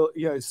that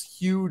is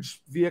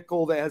huge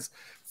vehicle that has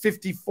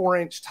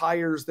 54-inch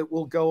tires that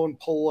will go and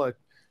pull a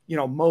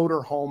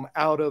motor home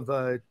out of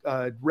a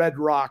red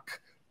rock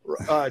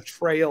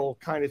trail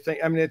kind of thing.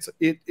 I mean,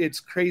 it's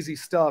crazy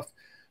stuff,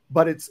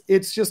 but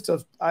it's just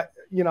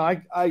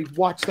I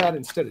watch that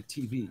instead of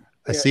TV.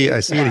 I see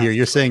it here.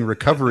 You're saying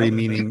recovery,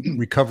 meaning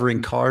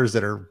recovering cars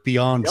that are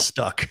beyond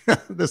stuck.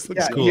 This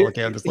looks cool.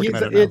 Okay, I'm just looking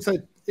at it now.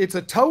 It's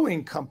a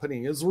towing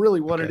company is really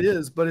what it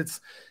is, but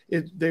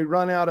they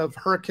run out of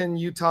Hurricane,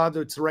 Utah.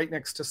 That's right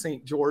next to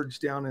St. George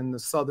down in the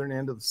southern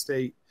end of the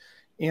state.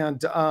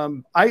 And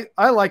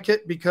I like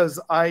it because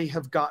I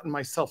have gotten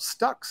myself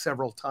stuck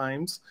several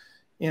times.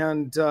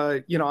 And,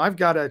 I've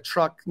got a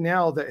truck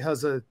now that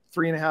has a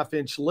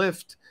 3.5-inch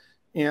lift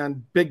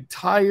and big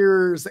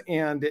tires,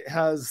 and it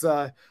has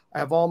I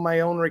have all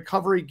my own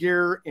recovery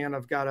gear, and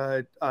I've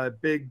got a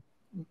big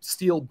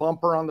steel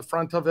bumper on the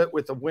front of it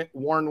with a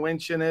worn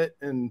winch in it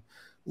and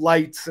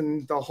lights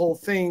and the whole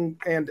thing.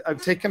 And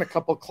I've taken a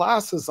couple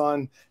classes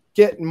on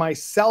getting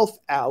myself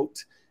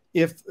out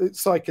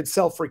so I could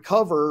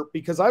self-recover,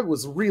 because I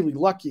was really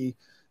lucky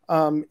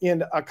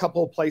in a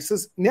couple of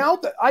places. Now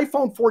the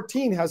iPhone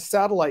 14 has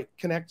satellite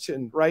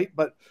connection, right?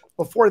 But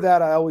before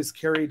that, I always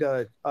carried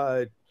a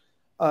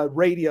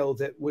radio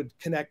that would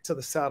connect to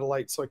the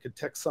satellite so I could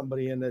text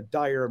somebody in a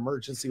dire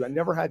emergency. I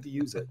never had to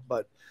use it,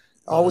 but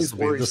always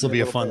worried. This will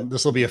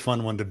be a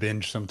fun one to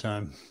binge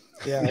sometime.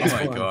 Yeah.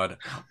 Oh my God.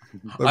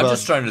 I'm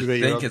just trying to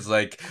think. It's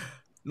like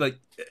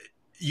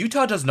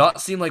Utah does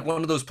not seem like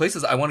one of those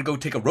places I want to go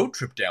take a road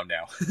trip down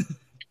now.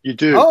 You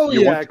do.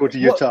 You want to go to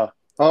Utah.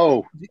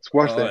 It's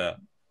worth it.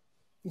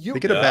 Yeah. They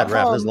get a bad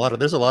rap.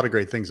 There's a lot of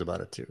great things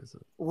about it too.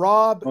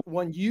 Rob,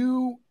 when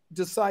you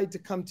decide to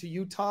come to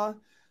Utah,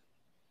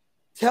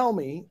 tell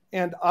me,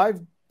 and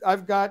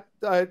I've got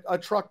a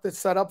truck that's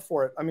set up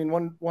for it. I mean,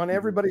 when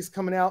everybody's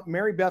coming out,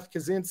 Mary Beth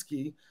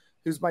Kaczynski,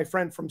 who's my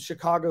friend from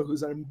Chicago,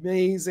 who's an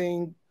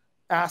amazing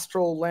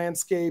astral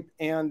landscape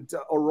and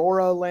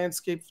aurora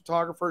landscape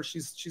photographer.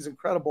 She's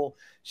incredible.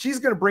 She's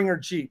going to bring her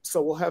Jeep.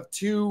 So we'll have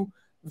 2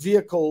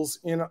 vehicles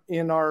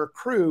in our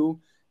crew,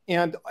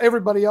 and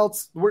everybody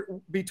else,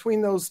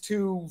 between those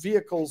 2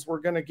 vehicles, we're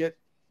going to get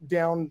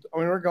down. I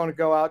mean, we're going to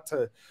go out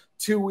to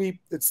Toohey.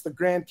 It's the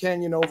Grand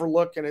Canyon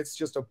overlook, and it's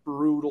just a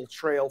brutal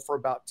trail for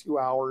about 2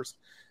 hours.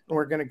 And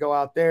we're going to go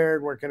out there,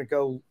 and we're going to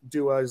go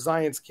do a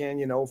Zion's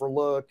Canyon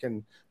overlook,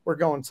 and we're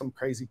going some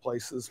crazy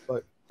places,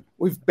 but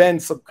we've been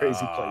some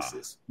crazy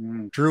places.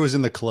 Drew is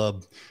in the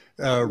club.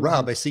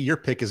 Rob, I see your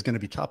pick is going to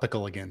be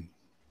topical again.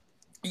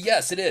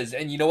 Yes, it is.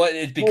 And you know what?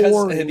 It's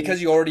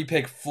because you already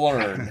picked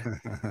Flern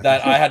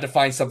that I had to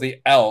find something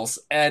else.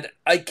 And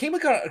I came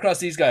across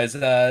these guys,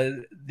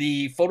 the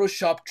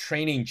Photoshop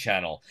training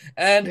channel.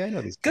 And I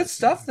know these good guys.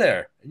 Stuff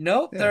there.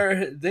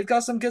 They've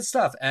got some good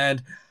stuff.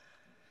 And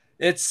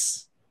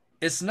it's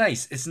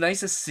nice. It's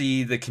nice to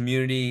see the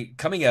community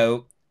coming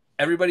out,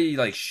 everybody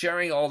like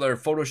sharing all their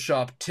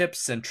Photoshop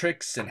tips and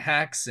tricks and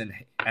hacks and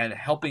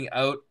helping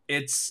out.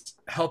 It's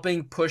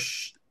helping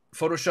push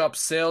Photoshop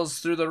sales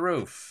through the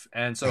roof,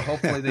 and so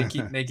hopefully they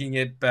keep making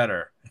it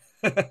better.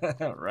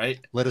 Right.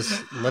 Let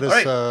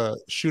us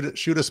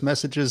shoot us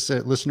messages,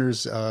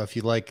 listeners, if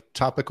you like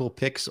topical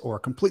picks or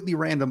completely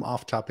random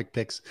off-topic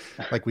picks,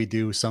 like we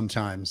do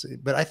sometimes.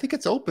 But I think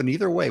it's open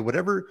either way.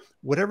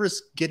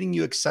 Whatever's getting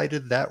you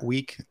excited that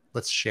week,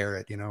 let's share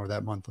it. Or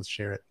that month, let's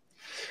share it.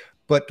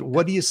 But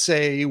what do you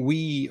say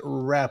we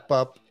wrap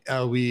up?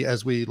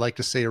 As we like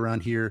to say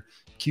around here,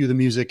 cue the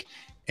music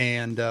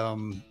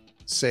and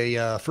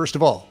say, first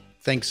of all,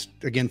 thanks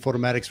again,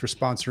 Photomatics, for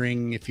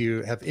sponsoring. If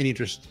you have any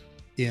interest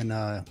in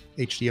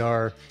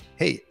HDR,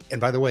 hey, and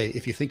by the way,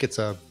 if you think it's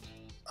a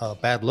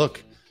bad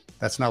look,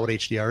 that's not what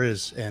HDR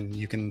is. And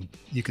you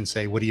can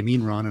say, what do you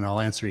mean, Ron? And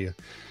I'll answer you.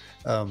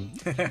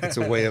 It's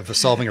a way of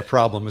solving a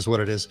problem is what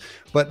it is.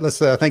 But let's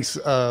thanks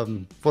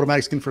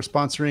Photomatics again for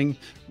sponsoring.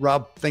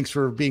 Rob, thanks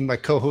for being my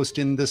co-host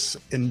in this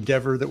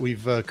endeavor that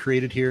we've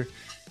created here.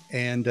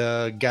 And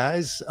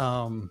guys,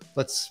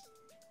 let's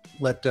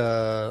let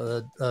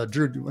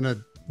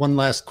Drew, one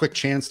last quick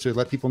chance to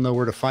let people know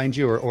where to find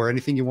you or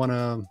anything you want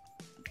to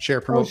share,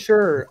 promote. Oh,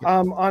 sure.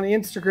 On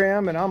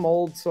Instagram, and I'm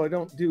old, so I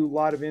don't do a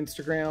lot of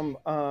Instagram.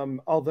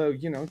 Although,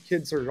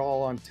 kids are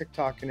all on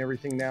TikTok and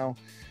everything now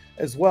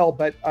as well.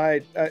 But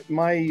my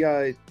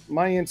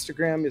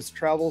Instagram is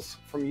Travels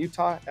from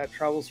Utah, at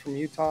Travels from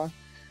Utah,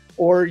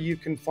 or you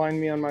can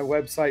find me on my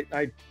website.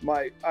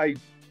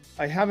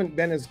 I haven't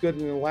been as good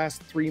in the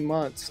last 3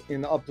 months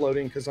in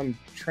uploading because I'm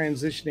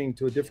transitioning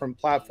to a different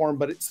platform,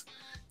 but it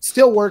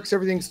still works.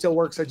 Everything still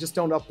works. I just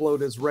don't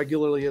upload as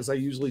regularly as I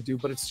usually do,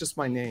 but it's just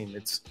my name.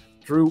 It's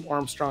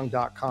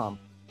drewarmstrong.com.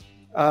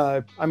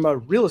 I'm a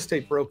real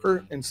estate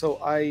broker, and so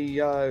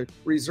I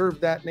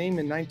reserved that name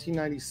in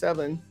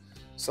 1997.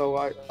 So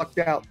I lucked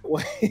out the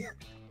way.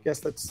 Guess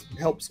that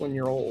helps when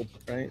you're old,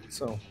 right?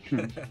 So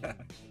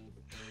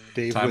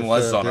Dave, time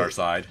was on our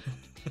side.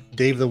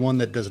 Dave, the one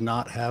that does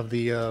not have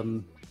the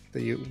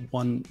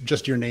one,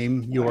 just your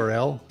name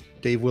URL,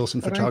 Dave Wilson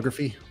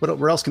Photography.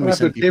 Where else can we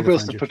send people? Dave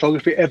Wilson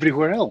Photography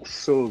everywhere else.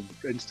 So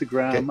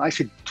Instagram, okay.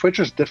 Actually,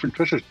 Twitter's different.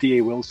 Twitter's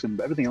DA Wilson,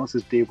 but everything else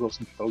is Dave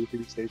Wilson Photography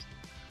these days.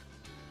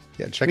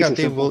 Yeah, check out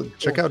Dave.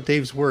 Check out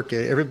Dave's work.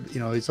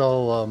 He's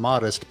all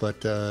modest,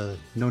 but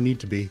no need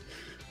to be.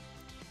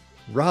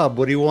 Rob,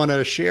 what do you want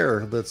to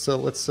share? Let's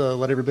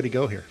let everybody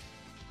go here.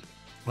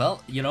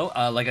 Well,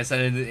 like I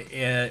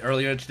said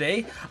earlier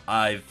today,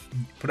 I've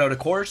put out a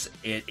course.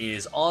 It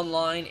is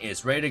online.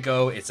 It's ready to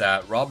go. It's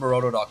at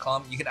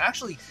robmaroto.com. You can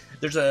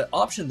there's an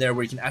option there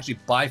where you can actually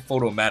buy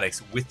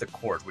Photomatics with the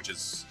course, which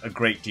is a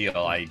great deal.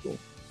 I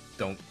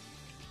don't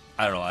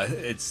know.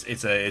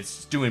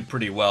 It's doing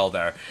pretty well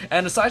there.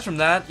 And aside from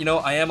that,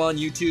 I am on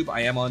YouTube.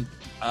 I am on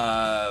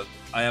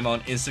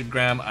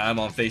Instagram. I am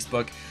on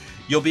Facebook.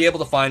 You'll be able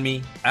to find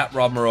me at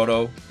Rob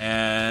Maroto,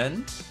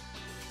 and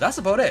that's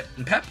about it.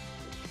 And Pep?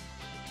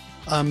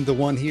 I'm the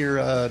one here,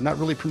 not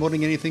really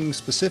promoting anything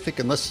specific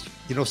unless,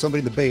 somebody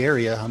in the Bay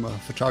Area. I'm a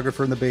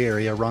photographer in the Bay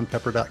Area,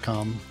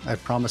 ronpepper.com. I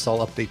promise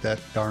I'll update that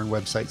darn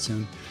website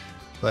soon.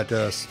 But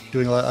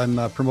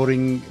I'm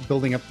promoting,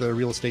 building up the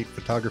real estate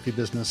photography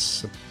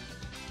business.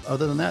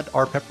 Other than that,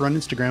 rpepper on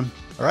Instagram.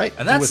 All right.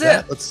 And that's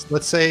it.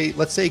 Let's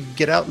say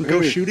get out and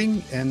go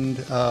shooting, and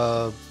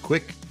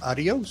quick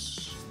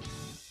adios.